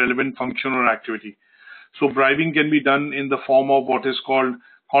performing a relevant function or activity. So bribing can be done in the form of what is called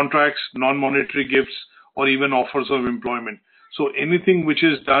contracts, non-monetary gifts, or even offers of employment. So anything which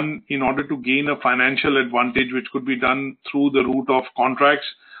is done in order to gain a financial advantage, which could be done through the route of contracts,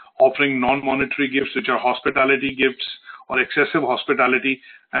 offering non-monetary gifts, which are hospitality gifts or excessive hospitality,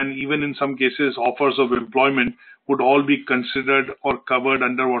 and even in some cases offers of employment, would all be considered or covered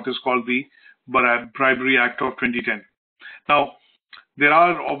under what is called the Bribery Act of 2010. Now, there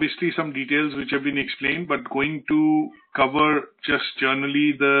are obviously some details which have been explained, but going to cover just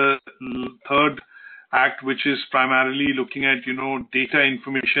generally the third act, which is primarily looking at, Data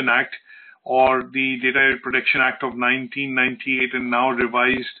Information Act or the Data Protection Act of 1998 and now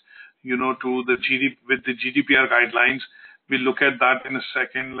revised, to the with the GDPR guidelines. We'll look at that in a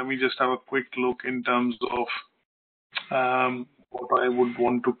second. Let me just have a quick look in terms of what I would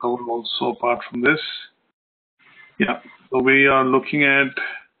want to cover also apart from this. Yeah, so we are looking at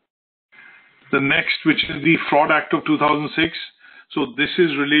the next, which is the Fraud Act of 2006. So this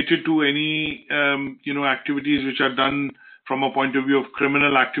is related to any, activities which are done from a point of view of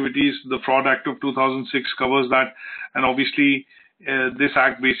criminal activities. The Fraud Act of 2006 covers that. And obviously, this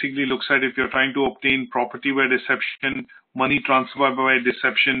act basically looks at if you're trying to obtain property by deception, money transfer by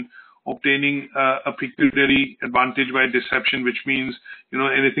deception, obtaining a pecuniary advantage by deception, which means,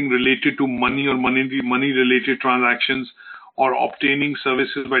 anything related to money or money-related transactions, or obtaining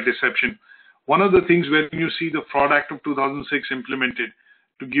services by deception. One of the things when you see the Fraud Act of 2006 implemented,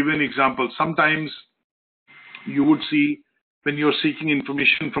 to give an example, sometimes you would see when you're seeking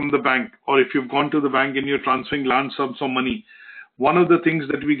information from the bank, or if you've gone to the bank and you're transferring large sums of money, one of the things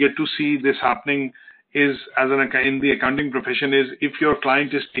that we get to see this happening is, in the accounting profession, is if your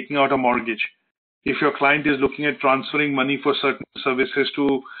client is taking out a mortgage, if your client is looking at transferring money for certain services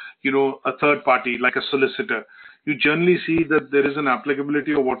to, a third party like a solicitor, you generally see that there is an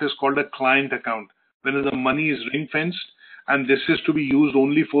applicability of what is called a client account, when the money is ring-fenced, and this is to be used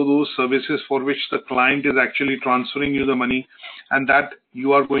only for those services for which the client is actually transferring you the money, and that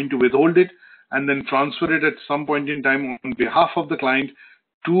you are going to withhold it and then transfer it at some point in time on behalf of the client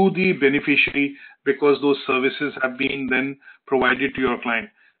to the beneficiary, because those services have been then provided to your client.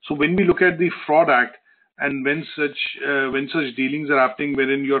 So when we look at the Fraud Act, and when such dealings are happening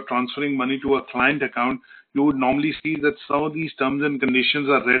wherein you're transferring money to a client account, you would normally see that some of these terms and conditions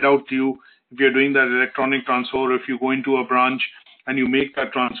are read out to you. If you're doing that electronic transfer, or if you go into a branch and you make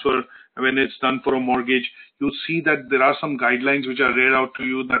that transfer, when it's done for a mortgage, you'll see that there are some guidelines which are read out to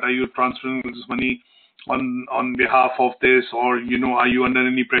you, that are you transferring this money on behalf of this, or, are you under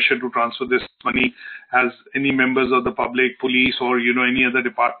any pressure to transfer this money? Has any members of the public, police, or, any other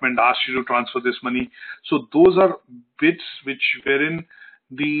department asked you to transfer this money? So those are bits which wherein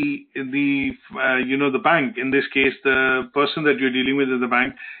the bank, in this case, the person that you're dealing with in the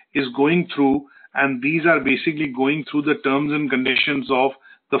bank, is going through, and these are basically going through the terms and conditions of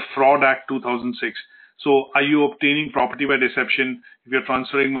the Fraud Act 2006. So are you obtaining property by deception? If you're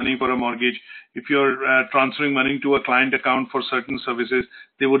transferring money for a mortgage, if you're transferring money to a client account for certain services,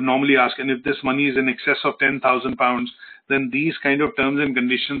 they would normally ask, and if this money is in excess of £10,000, then these kind of terms and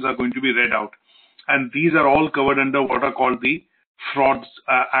conditions are going to be read out. And these are all covered under what are called the Fraud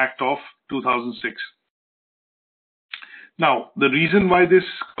Act of 2006. Now, the reason why this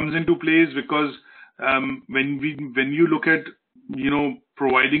comes into play is because when you look at,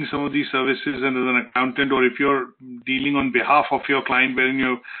 providing some of these services, and as an accountant, or if you're dealing on behalf of your client, wherein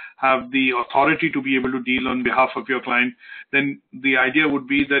you have the authority to be able to deal on behalf of your client, then the idea would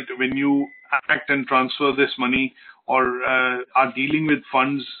be that when you act and transfer this money, or are dealing with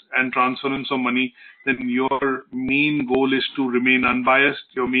funds and transference of money, then your main goal is to remain unbiased.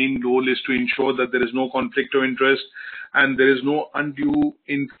 Your main goal is to ensure that there is no conflict of interest and there is no undue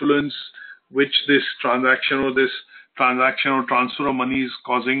influence which this transaction or transfer of money is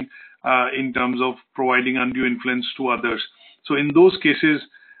causing in terms of providing undue influence to others. So in those cases,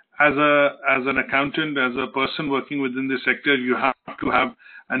 as an accountant, as a person working within this sector, you have to have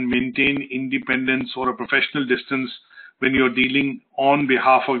and maintain independence or a professional distance when you're dealing on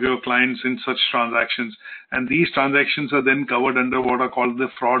behalf of your clients in such transactions. And these transactions are then covered under what are called the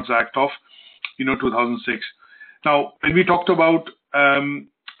Frauds Act of 2006. Now, when we talked about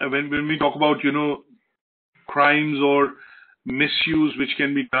when we talk about crimes or misuse which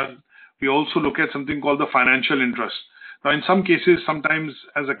can be done, we also look at something called the financial interest. Now, in some cases, sometimes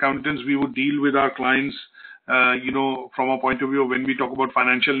as accountants, we would deal with our clients, from a point of view, when we talk about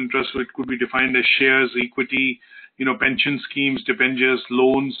financial interest, so it could be defined as shares, equity, pension schemes, debentures,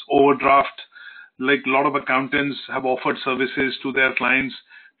 loans, overdraft. Like a lot of accountants have offered services to their clients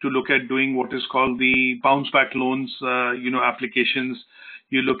to look at doing what is called the bounce back loans, applications.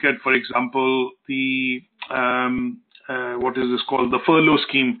 You look at, for example, the what is this called, the furlough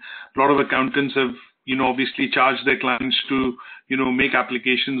scheme. A lot of accountants have obviously charged their clients to make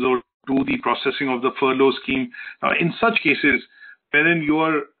applications or do the processing of the furlough scheme. Now, in such cases, wherein you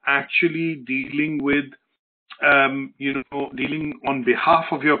are actually dealing with dealing on behalf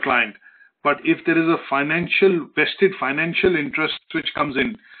of your client, but if there is a vested financial interest which comes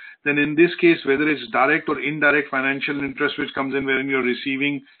in, then in this case, whether it's direct or indirect financial interest which comes in, wherein you're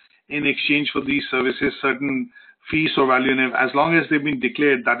receiving in exchange for these services certain fees or value, and as long as they've been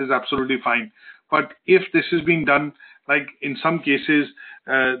declared, that is absolutely fine. But if this is being done, like in some cases,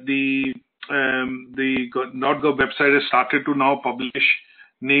 the .gov website has started to now publish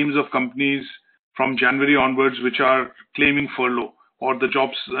names of companies from January onwards which are claiming furlough or the job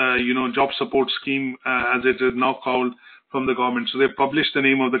support scheme, as it is now called, from the government. So they've published the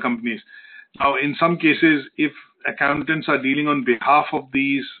name of the companies. Now, in some cases, if accountants are dealing on behalf of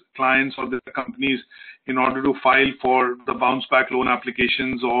these clients or the companies in order to file for the bounce back loan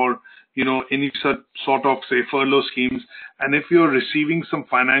applications or any sort of, say, furlough schemes, and if you're receiving some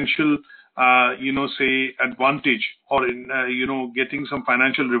financial say advantage or getting some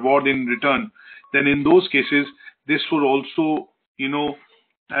financial reward in return, then in those cases this would also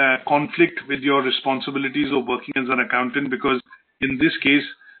conflict with your responsibilities of working as an accountant, because in this case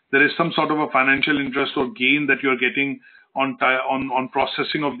there is some sort of a financial interest or gain that you're getting on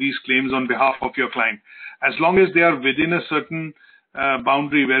processing of these claims on behalf of your client. As long as they are within a certain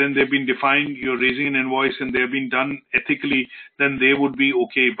boundary wherein they've been defined, you're raising an invoice and they've been done ethically, then they would be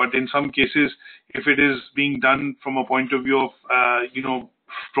okay. But in some cases, if it is being done from a point of view of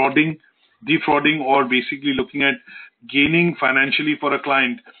defrauding, or basically looking at gaining financially for a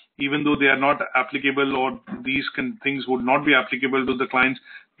client, even though they are not applicable or these things would not be applicable to the clients,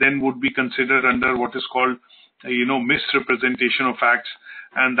 then would be considered under what is called misrepresentation of facts,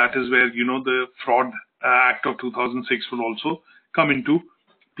 and that is where the Fraud Act of 2006 will also come into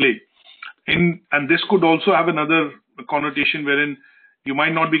play. And this could also have another connotation wherein you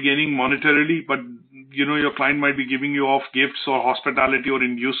might not be gaining monetarily, but your client might be giving you off gifts or hospitality or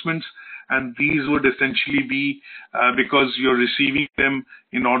inducements, and these would essentially be because you're receiving them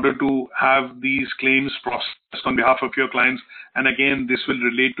in order to have these claims processed on behalf of your clients. And again, this will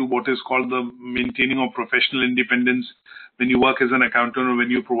relate to what is called the maintaining of professional independence when you work as an accountant or when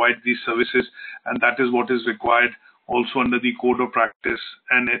you provide these services, and that is what is required also under the code of practice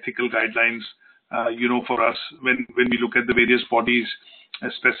and ethical guidelines for us when we look at the various bodies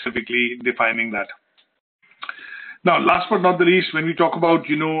specifically defining that. Now, last but not the least, when we talk about,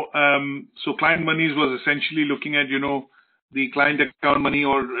 so client monies was essentially looking at, the client account money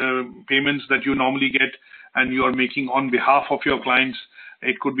or payments that you normally get and you are making on behalf of your clients.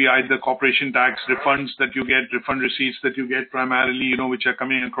 It could be either corporation tax refunds that you get, refund receipts that you get primarily, which are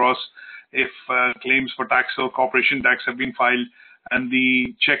coming across if claims for tax or corporation tax have been filed and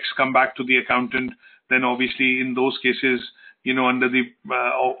the checks come back to the accountant. Then obviously in those cases, under the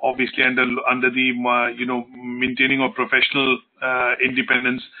maintaining of professional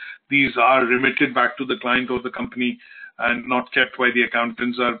independence, these are remitted back to the client or the company and not kept by the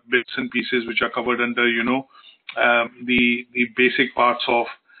accountants, are bits and pieces which are covered under the basic parts of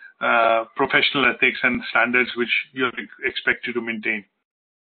professional ethics and standards which you're expected to maintain.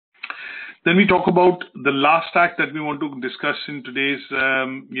 Then we talk about the last act that we want to discuss in today's,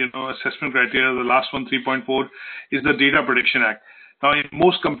 assessment criteria. The last one, 3.4, is the Data Protection Act. Now, in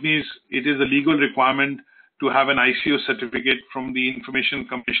most companies, it is a legal requirement to have an ICO certificate from the Information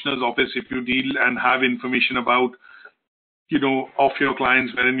Commissioner's Office if you deal and have information about, of your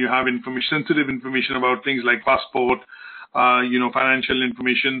clients, wherein you have sensitive information about things like passport, financial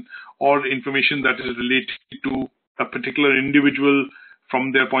information, or information that is related to a particular individual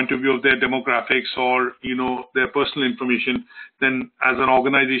from their point of view of their demographics or, their personal information. Then as an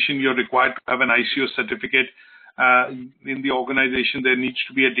organization, you're required to have an ICO certificate. in the organization, there needs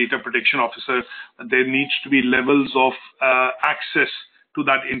to be a data protection officer. There needs to be levels of access to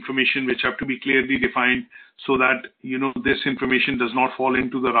that information which have to be clearly defined so that, this information does not fall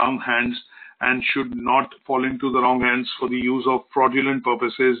into the wrong hands and should not fall into the wrong hands for the use of fraudulent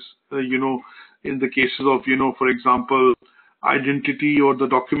purposes, in the cases of, for example, identity or the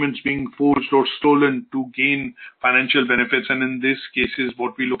documents being forged or stolen to gain financial benefits. And in these cases,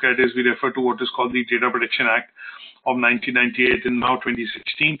 what we look at is we refer to what is called the Data Protection Act of 1998 and now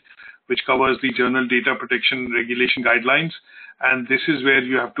 2016, which covers the General Data Protection Regulation Guidelines. And this is where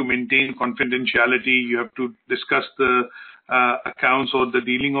you have to maintain confidentiality. You have to discuss the accounts or the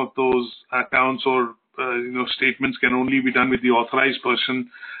dealing of those accounts or statements can only be done with the authorized person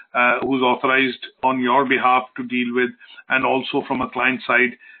who's authorized on your behalf to deal with, and also from a client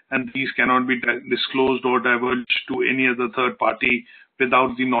side. And these cannot be disclosed or divulged to any other third party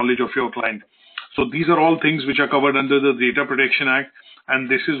without the knowledge of your client. So these are all things which are covered under the Data Protection Act, and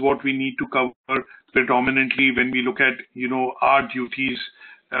this is what we need to cover predominantly when we look at our duties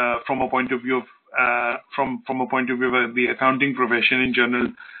from a point of view of from a point of view of the accounting profession in general,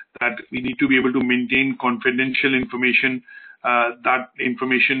 that we need to be able to maintain confidential information. That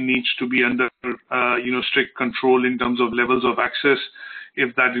information needs to be under strict control in terms of levels of access.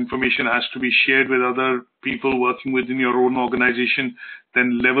 If that information has to be shared with other people working within your own organization,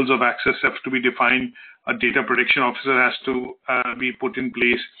 then levels of access have to be defined. A data protection officer has to be put in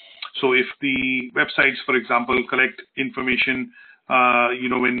place. So if the websites, for example, collect information,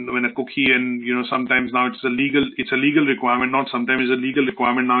 when a cookie, and sometimes now it's a legal requirement, not sometimes it's a legal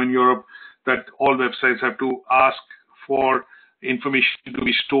requirement now in Europe that all websites have to ask for information to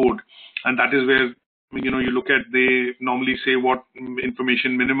be stored, and that is where you look at, they normally say what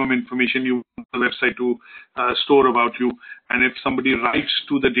minimum information you want the website to store about you. And if somebody writes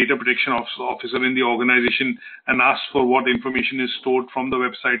to the data protection officer in the organization and asks for what information is stored from the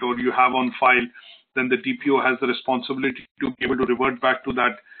website or you have on file, then the DPO has the responsibility to be able to revert back to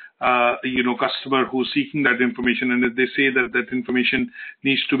that customer who's seeking that information. And if they say that that information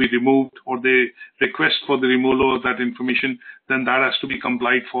needs to be removed or they request for the removal of that information, then that has to be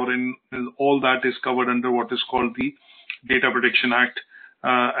complied for. And all that is covered under what is called the Data Protection Act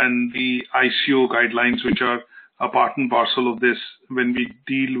and the ICO guidelines, which are a part and parcel of this when we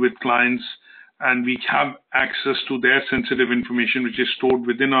deal with clients and we have access to their sensitive information, which is stored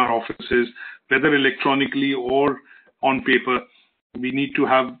within our offices, whether electronically or on paper. We need to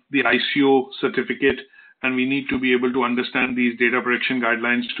have the ICO certificate, and we need to be able to understand these data protection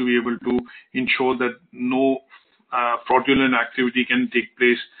guidelines to be able to ensure that no fraudulent activity can take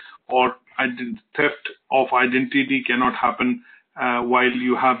place or theft of identity cannot happen while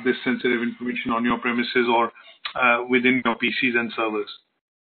you have this sensitive information on your premises or within your PCs and servers.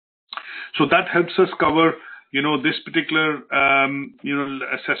 So that helps us cover, this particular,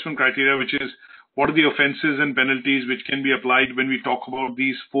 assessment criteria, which is what are the offenses and penalties which can be applied when we talk about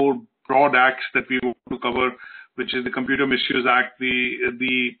these four broad acts that we want to cover, which is the Computer Misuse Act,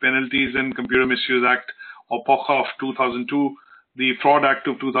 the Penalties and Computer Misuse Act or POCA of 2002, the Fraud Act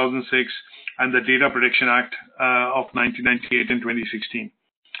of 2006, and the Data Protection Act of 1998 and 2016.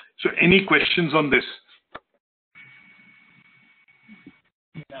 So any questions on this?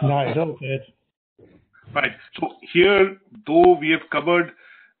 No, it's all good. Right. So here, though we have covered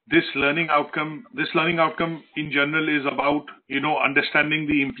this learning outcome in general is about, understanding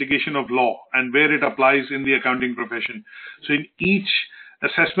the implication of law and where it applies in the accounting profession. So in each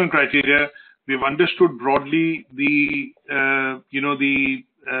assessment criteria, we've understood broadly the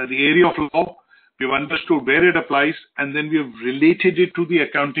area of law, we've understood where it applies, and then we've related it to the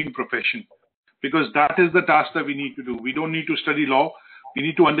accounting profession, because that is the task that we need to do. We don't need to study law. We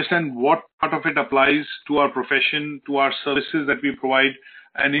need to understand what part of it applies to our profession, to our services that we provide,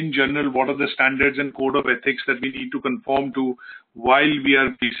 and in general, what are the standards and code of ethics that we need to conform to while we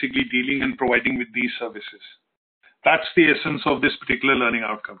are basically dealing and providing with these services. That's the essence of this particular learning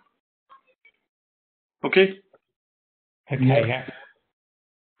outcome. Okay? Okay, yeah.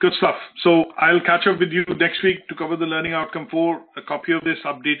 Good stuff. So I'll catch up with you next week to cover the learning outcome 4, a copy of this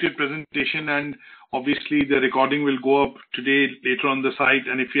updated presentation, and obviously the recording will go up today later on the site.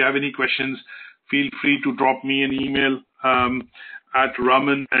 And if you have any questions, feel free to drop me an email at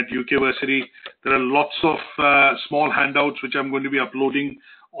Raman@UK-Versity. There are lots of small handouts which I'm going to be uploading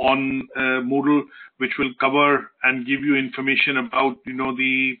on Moodle, which will cover and give you information about,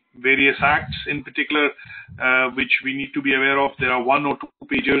 the various acts in particular, which we need to be aware of. There are 1 or 2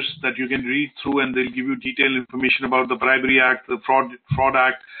 pages that you can read through, and they'll give you detailed information about the Bribery Act, the Fraud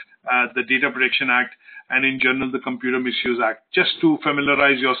Act, the Data Protection Act, and in general, the Computer Misuse Act, just to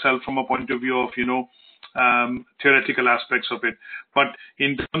familiarize yourself from a point of view of, theoretical aspects of it. But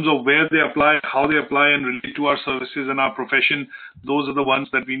in terms of where they apply, how they apply and relate to our services and our profession, those are the ones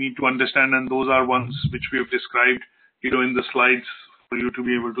that we need to understand, and those are ones which we have described, in the slides for you to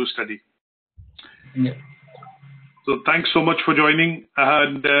be able to study. Yeah. So thanks so much for joining,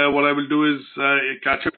 and what I will do is catch up